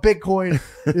thing about Bitcoin.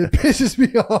 It pisses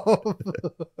me off.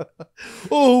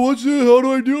 Oh, what's it? How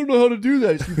do I don't know how to do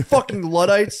that? You fucking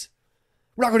Luddites.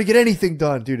 We're not going to get anything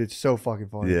done, dude. It's so fucking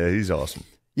funny. Yeah, he's awesome.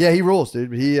 Yeah, he rules,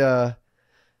 dude. But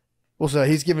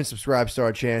he's giving Subscribe Star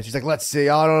a chance. He's like, let's see.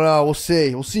 I don't know. We'll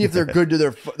see. We'll see if they're good to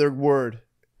their word.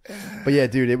 But yeah,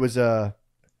 dude, it was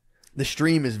the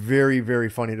stream is very, very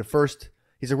funny.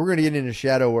 He's like, we're going to get into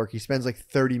shadow work. He spends like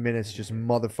 30 minutes just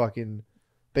motherfucking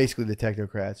basically the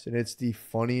technocrats, and it's the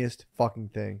funniest fucking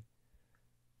thing.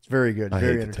 It's very good. I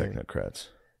Very hate the entertaining. technocrats.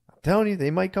 I'm telling you,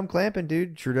 they might come clamping,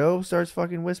 dude. Trudeau starts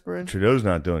fucking whispering. Trudeau's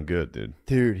not doing good, dude.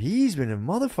 Dude, he's been a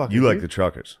motherfucker. You like dude. the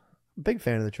truckers? Big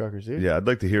fan of the truckers, dude. Yeah, I'd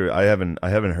like to hear it. I haven't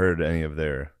heard any of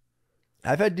their.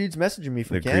 I've had dudes messaging me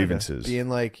from Their Canada grievances. being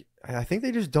like, I think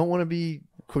they just don't want to be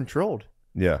controlled.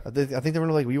 Yeah. I think they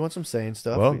were like, we want some say and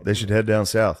stuff. Well, they should head down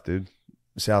south, dude.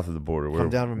 South of the border, Come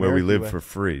down where we American live way. for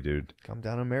free, dude. Come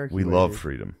down American We way, love dude.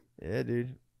 freedom. Yeah,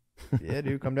 dude. Yeah,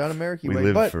 dude. Come down American We way.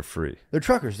 live But for free. they're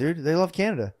truckers, dude. They love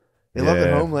Canada. They love their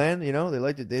Yeah. homeland. You know, they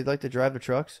like to drive the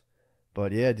trucks.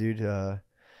 But yeah, dude.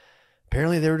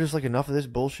 Apparently, they were just like enough of this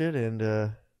bullshit, and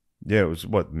Yeah, it was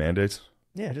what mandates.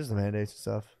 yeah, just the mandates and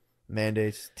stuff.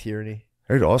 Mandates, tyranny.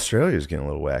 I heard Australia's getting a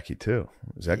little wacky too.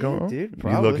 Is that going on? Dude, You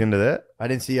probably. look into that? I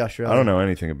didn't see Australia. I don't know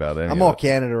anything about it. I'm all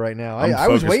Canada right now. I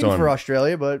was waiting for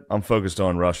Australia, but I'm focused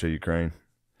on Russia, Ukraine,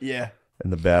 yeah,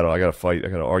 and the battle. I got to fight. I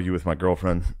got to argue with my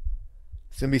girlfriend.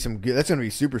 it's gonna be some good. That's gonna be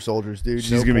super soldiers, dude.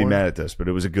 She's No gonna be porn. mad at this, but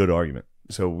it was a good argument.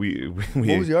 So we What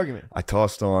was the argument? I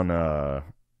tossed on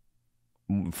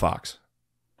Fox.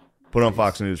 Put on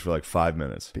Fox News for like 5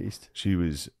 minutes. Beast. She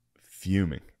was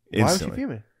fuming. Why was Instantly. she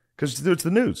fuming? Because it's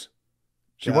the news.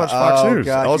 She Yeah. watched Fox Oh, News.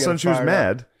 God, All of a she sudden got she was fired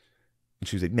mad. And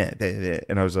she was like, nah, nah, nah.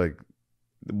 And I was like,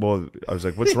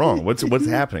 what's wrong? What's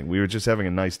happening? We were just having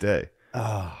a nice day.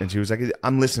 Oh. And she was like,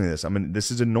 I'm listening to this.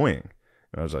 This is annoying.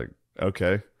 And I was like,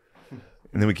 okay.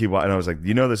 And then we keep watching. And I was like,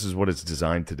 you know, this is what it's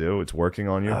designed to do. It's working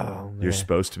on you. Oh, You're man.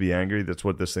 supposed to be angry. That's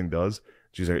what this thing does.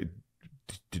 She's like,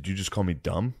 did you just call me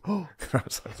dumb? I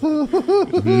was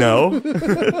like, no.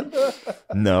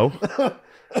 No.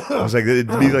 I was like, it'd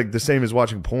be like the same as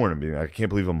watching porn and being like, I can't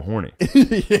believe I'm horny.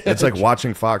 It's like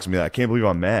watching Fox and being like, I can't believe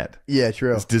I'm mad. Yeah,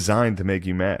 true. It's designed to make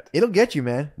you mad. It'll get you,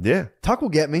 man. Yeah. Tuck will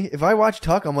get me. If I watch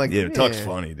Tuck, I'm like, Yeah, Tuck's eh.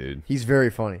 funny, dude. He's very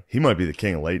funny. He might be the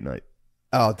king of late night.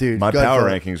 Oh, dude. My power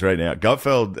Gutfeld. rankings right now.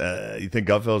 Gutfeld, you think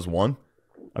Gutfeld's won?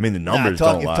 I mean, the numbers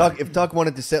Tuck, don't if lie. If Tuck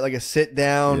wanted to sit like a sit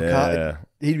down, Yeah.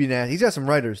 he'd be nasty. He's got some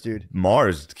writers, dude.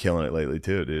 Mars is killing it lately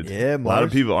too, dude. Yeah, a lot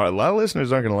of Mars. a lot of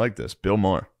listeners aren't going to like this. Bill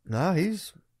Maher. No,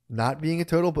 he's not being a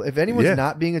total. If anyone's Yeah.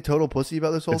 not being a total pussy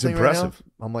about this whole It's thing impressive. right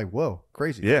now, I'm like, whoa,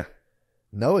 crazy. Yeah.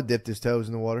 Noah dipped his toes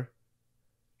in the water.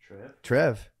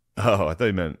 Trev. Oh, I thought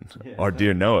you meant our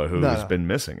dear Noah, who No, has no. been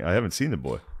missing. I haven't seen the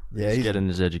boy. Yeah, He's getting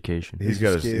his education. He's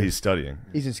studying.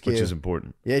 He's in which Skew. is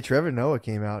important. Yeah, Trevor Noah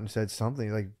came out and said something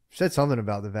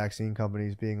about the vaccine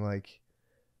companies being like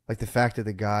the fact that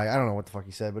the guy, I don't know what the fuck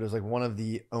he said, but it was like one of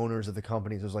the owners of the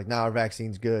companies was like, "Nah, our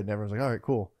vaccine's good," and everyone's like, "All right,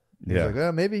 cool." And Yeah. He was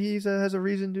like, maybe he's has a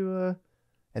reason to.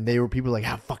 And they were people like,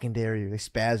 "How fucking dare you?" They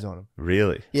spazzed on him.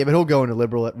 Really? Yeah, but he'll go into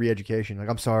liberal re-education. Like,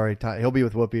 I'm sorry, he'll be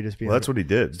with Whoopi just being. Well, that's like, what he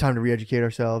did. It's time to re-educate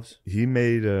ourselves. He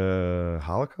made a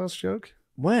Holocaust joke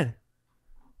When?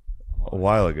 a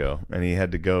while ago, and he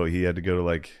had to go. He had to go to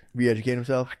like. Re-educate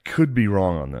himself. I could be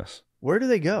wrong on this. Where do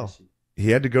they go?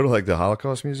 He had to go to like the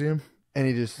Holocaust Museum. And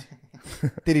he just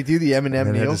did he do the Eminem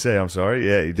And had kneel? to say, I'm sorry.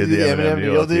 Yeah, he did Did the the Eminem Eminem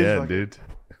kneel kneel, at the dude? end, dude.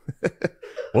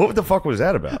 What the fuck was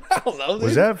that about? I don't know.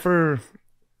 Was that for?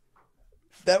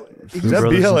 That Was that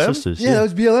BLM? Yeah, that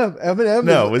was BLM. Eminem.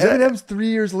 No, was that- Eminem's 3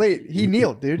 years late. He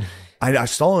kneeled, dude. I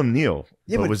saw him kneel.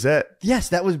 Yeah, but but- was that? Yes,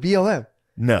 that was BLM.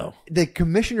 No. The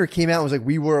commissioner came out and was like,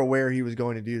 we were aware he was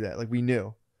going to do that. Like, we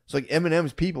knew. So, like,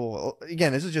 Eminem's people,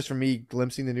 again, this is just from me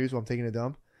glimpsing the news while I'm taking a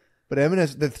dump. But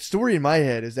Eminem's, the story in my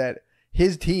head is that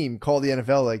his team called the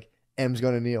NFL, like, M's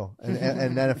going to kneel. And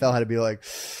NFL had to be like,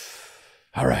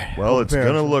 all right. Well, we'll it's prepare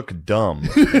gonna ourselves. look dumb,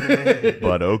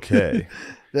 but okay.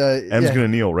 M's yeah. gonna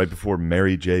kneel right before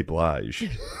Mary J. Blige.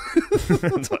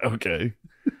 It's like, okay.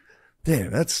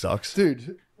 Damn, that sucks,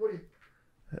 dude.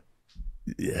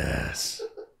 Yes.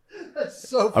 That's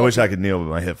so I wish I could kneel with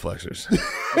my hip flexors.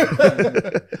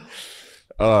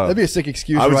 That'd be a sick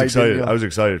excuse. I was why he didn't excited. kneel. I was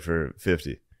excited for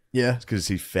 50. Yeah. It's because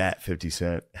he fat 50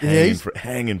 Cent Yeah,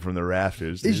 hanging from the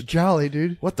rafters. He's Dude. jolly,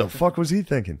 dude. What the fuck was he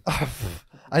thinking?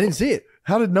 I didn't see it.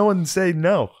 How did no one say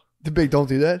no? The big don't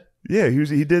do that. Yeah,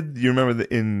 he did. You remember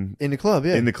in the club?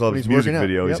 Yeah, in the when club's he's music working out.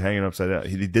 video, he's Yep. hanging upside down.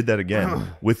 He did that again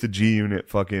with the G Unit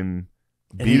fucking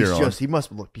And beater he's on. just, he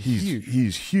must look huge.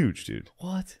 He's huge, dude.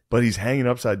 What? But he's hanging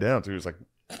upside down, so he was like,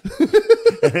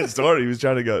 and it started. He was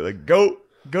trying to go like go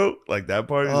like that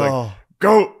part. He's like Oh.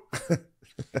 go.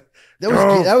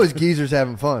 That was geezers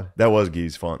having fun. That was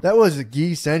Gee's fun. That was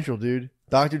Geese Central, dude.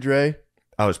 Dr. Dre.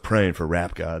 I was praying for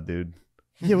Rap God, dude.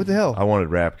 Yeah, what the hell? I wanted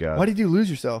Rap God. Why did you lose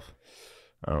yourself?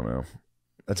 I don't know.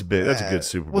 That's a good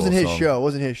Super Bowl. Wasn't his song. show. It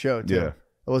wasn't his show, too. Yeah.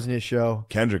 It wasn't his show.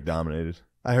 Kendrick dominated.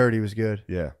 I heard he was good.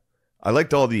 Yeah. I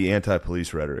liked all the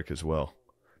anti-police rhetoric as well.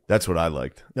 That's what I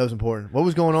liked. That was important. What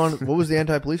was going on? What was the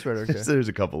anti-police rhetoric there? There's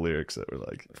a couple lyrics that were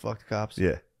like, "Fuck the cops."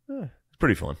 Yeah, it's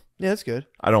pretty fun. Yeah, that's good.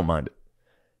 I don't mind it.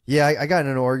 Yeah, I got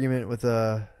in an argument with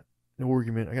I got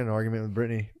an argument with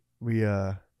Brittany.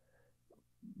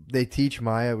 They teach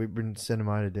Maya. We've been sending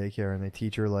Maya to daycare, and they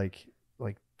teach her like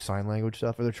sign language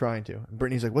stuff, or they're trying to. And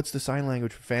Brittany's like, "What's the sign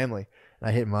language for family?" And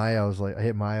I hit Maya. I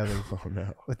hit Maya like, "Oh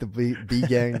no," with the B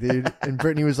gang, dude. And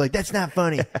Brittany was like, "That's not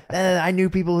funny." I knew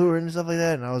people who were into stuff like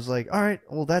that, and I was like, "All right,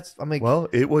 well, I'm like, well,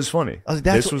 it was funny." I was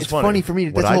like, "This was funny for me."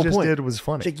 That's what the I whole just point. did was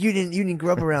funny. She's like, you didn't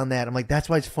grow up around that. I'm like, that's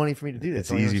why it's funny for me to do that.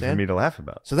 It's easy for me to laugh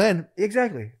about. So then,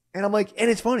 exactly, and I'm like, and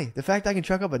it's funny. The fact I can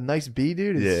chuck up a nice B,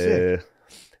 dude, is sick.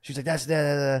 She's like, "That's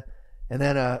that," and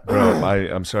then, bro,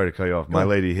 I'm sorry to cut you off. My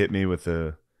lady hit me with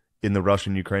in the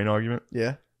Russian-Ukraine argument.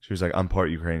 Yeah. She was like, "I'm part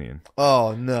Ukrainian."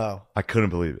 Oh no! I couldn't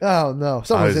believe it. Oh no!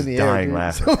 Someone's in the air. I was dying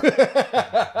laughing.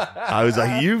 I was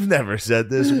like, "You've never said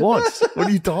this once. What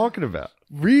are you talking about?"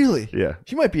 Really? Yeah.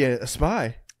 She might be a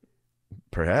spy.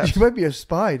 Perhaps she might be a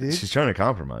spy, dude. She's trying to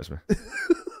compromise me.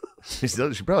 She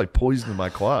probably poisoned my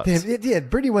quads. Damn, yeah,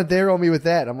 Brittany went there on me with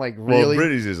that. I'm like, really? Well,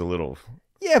 Brittany's is a little.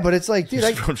 Yeah, but it's like, dude,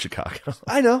 she's from Chicago.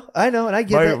 I know, and I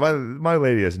get that. My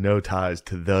lady has no ties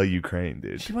to the Ukraine,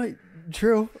 dude. She might.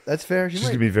 True, that's fair. She's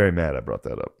gonna be very mad I brought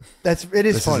that up. It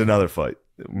is This funny. is another fight.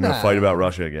 I'm gonna fight about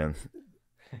Russia again.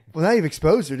 Well, now you've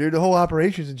exposed her, dude. The whole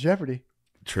operation's in jeopardy.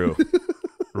 True.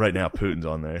 Right now, Putin's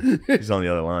on there. He's on the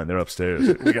other line. They're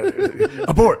upstairs. We got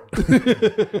abort.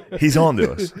 He's on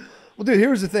to us. Well, dude,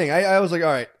 here's the thing. I was like, all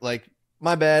right, like,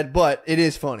 my bad, but it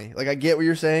is funny. Like, I get what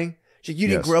you're saying. She's like, you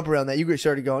didn't grow up around that. You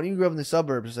started going. You grew up in the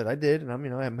suburbs. I said, I did, and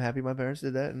I'm happy my parents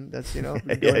did that, and that's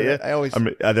yeah. I always.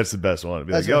 That's the best one.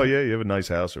 Be like, oh yeah, you have a nice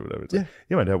house or whatever. It's like,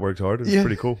 yeah, my dad worked hard. It was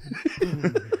pretty cool.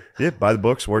 Yeah, buy the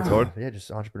books, worked hard. Yeah, just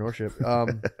entrepreneurship.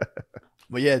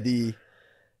 But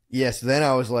yeah, so then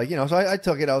I was like, so I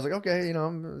took it. I was like, okay,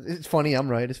 it's funny. I'm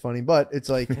right. It's funny, but it's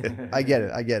like, I get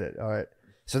it. All right.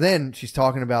 So then she's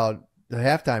talking about the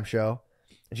halftime show,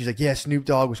 and she's like, yeah, Snoop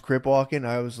Dogg was crip walking.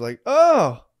 I was like,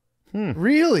 oh.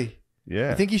 Really?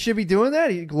 Yeah. You think he should be doing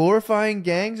that? He glorifying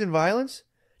gangs and violence?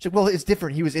 She's like, well, it's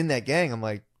different. He was in that gang. I'm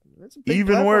like, that's a big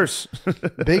even platform. Worse.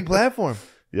 Big platform.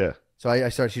 Yeah. So I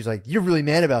started. She's like, you're really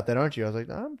mad about that, aren't you? I was like,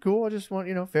 no, I'm cool. I just want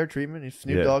fair treatment. If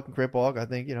Snoop Dogg can crip walk, I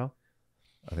think I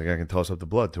think I can toss up the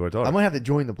blood to our daughter. I might have to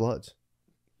join the Bloods.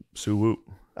 Sue Whoop.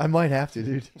 I might have to,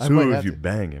 dude. Sue if you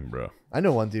bang him, bro. I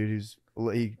know one dude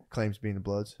he claims being the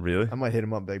Bloods. Really? I might hit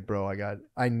him up like, bro,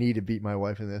 I need to beat my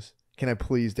wife in this. Can I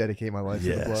please dedicate my life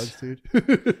to the Bloods, dude?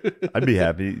 I'd be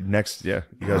happy. Next, you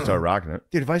gotta start rocking it.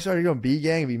 Dude, if I started going B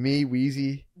gang, it'd be me,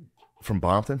 Wheezy. From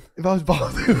Bompton? If I was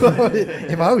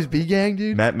Bompton. If I was B gang,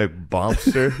 dude. Matt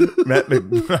McBompster. Matt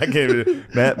McBub.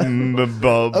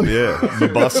 Yeah.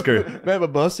 McBusker. Matt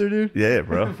McBuster, dude? Yeah,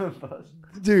 bro.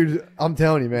 Dude, I'm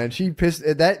telling you, man.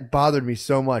 That bothered me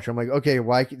so much. I'm like, okay,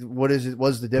 what is it?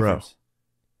 What's the difference?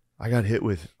 Bro, I got hit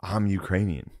with, I'm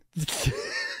Ukrainian.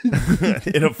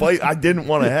 In a fight I didn't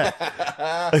want to have.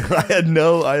 I had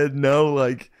no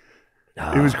like,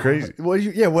 it was crazy.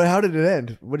 How did it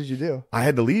end? What did you do? I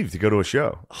had to leave to go to a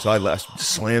show. So I left,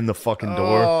 slammed the fucking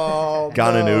door,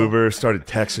 got an Uber, started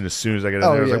texting as soon as I got in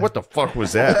there. I was like, what the fuck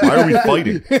was that? Why are we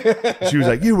fighting? She was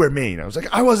like, you were mean. I was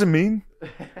like, I wasn't mean.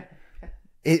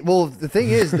 Well, the thing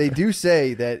is, they do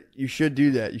say that you should do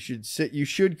that. You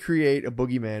should create a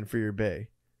boogeyman for your bae.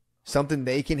 Something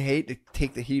they can hate to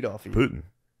take the heat off you. Putin.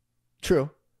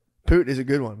 True. Putin is a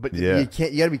good one, but you got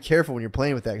to be careful when you're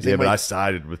playing with that. Yeah, but I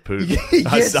sided with Putin.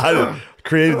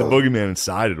 Created the boogeyman and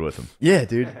sided with him. Yeah,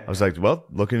 dude. I was like, well,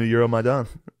 look into Euromaidan.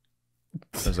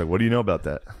 I was like, what do you know about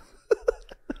that?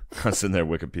 I was sitting there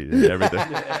Wikipedia and everything.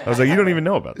 I was like, you don't even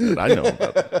know about that. I know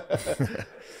about that.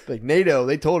 Like NATO,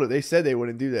 they said they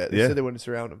wouldn't do that. They said they wouldn't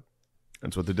surround him.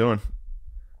 That's what they're doing.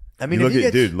 I mean,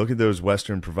 look at those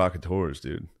Western provocateurs,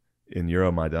 dude, in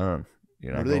Euromaidan.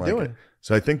 What are they doing?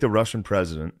 So I think the Russian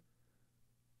president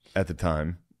at the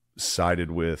time sided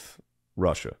with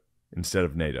Russia instead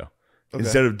of NATO. Okay.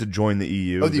 Instead of to join the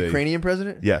EU. Oh, the Ukrainian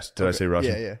president? Yes. Did I say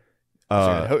Russian?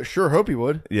 Yeah. Sure hope he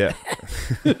would. Yeah.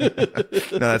 No,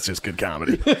 that's just good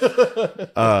comedy.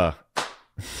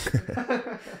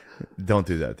 Don't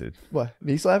do that, dude. What?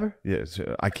 Knee slapper? Yeah,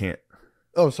 I can't.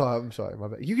 Oh, sorry. I'm sorry. My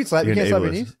bad. You can slap. You can't slap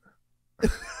your knees.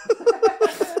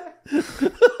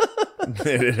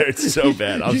 It hurts so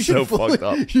bad. I'm so fucked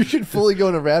up. You should fully go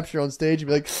into rapture on stage and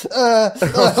be like, I'm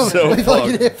so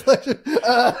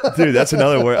fucked. Dude, that's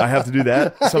another word. I have to do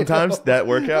that sometimes. That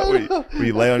workout where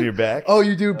you lay on your back. Oh,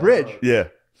 you do bridge? Yeah.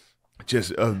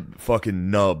 Just a fucking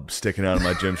nub sticking out of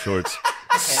my gym shorts.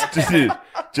 Dude,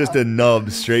 just a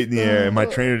nub straight in the air. And my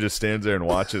trainer just stands there and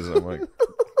watches. I'm like,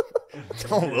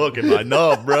 Don't look at my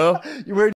nub, bro. You wear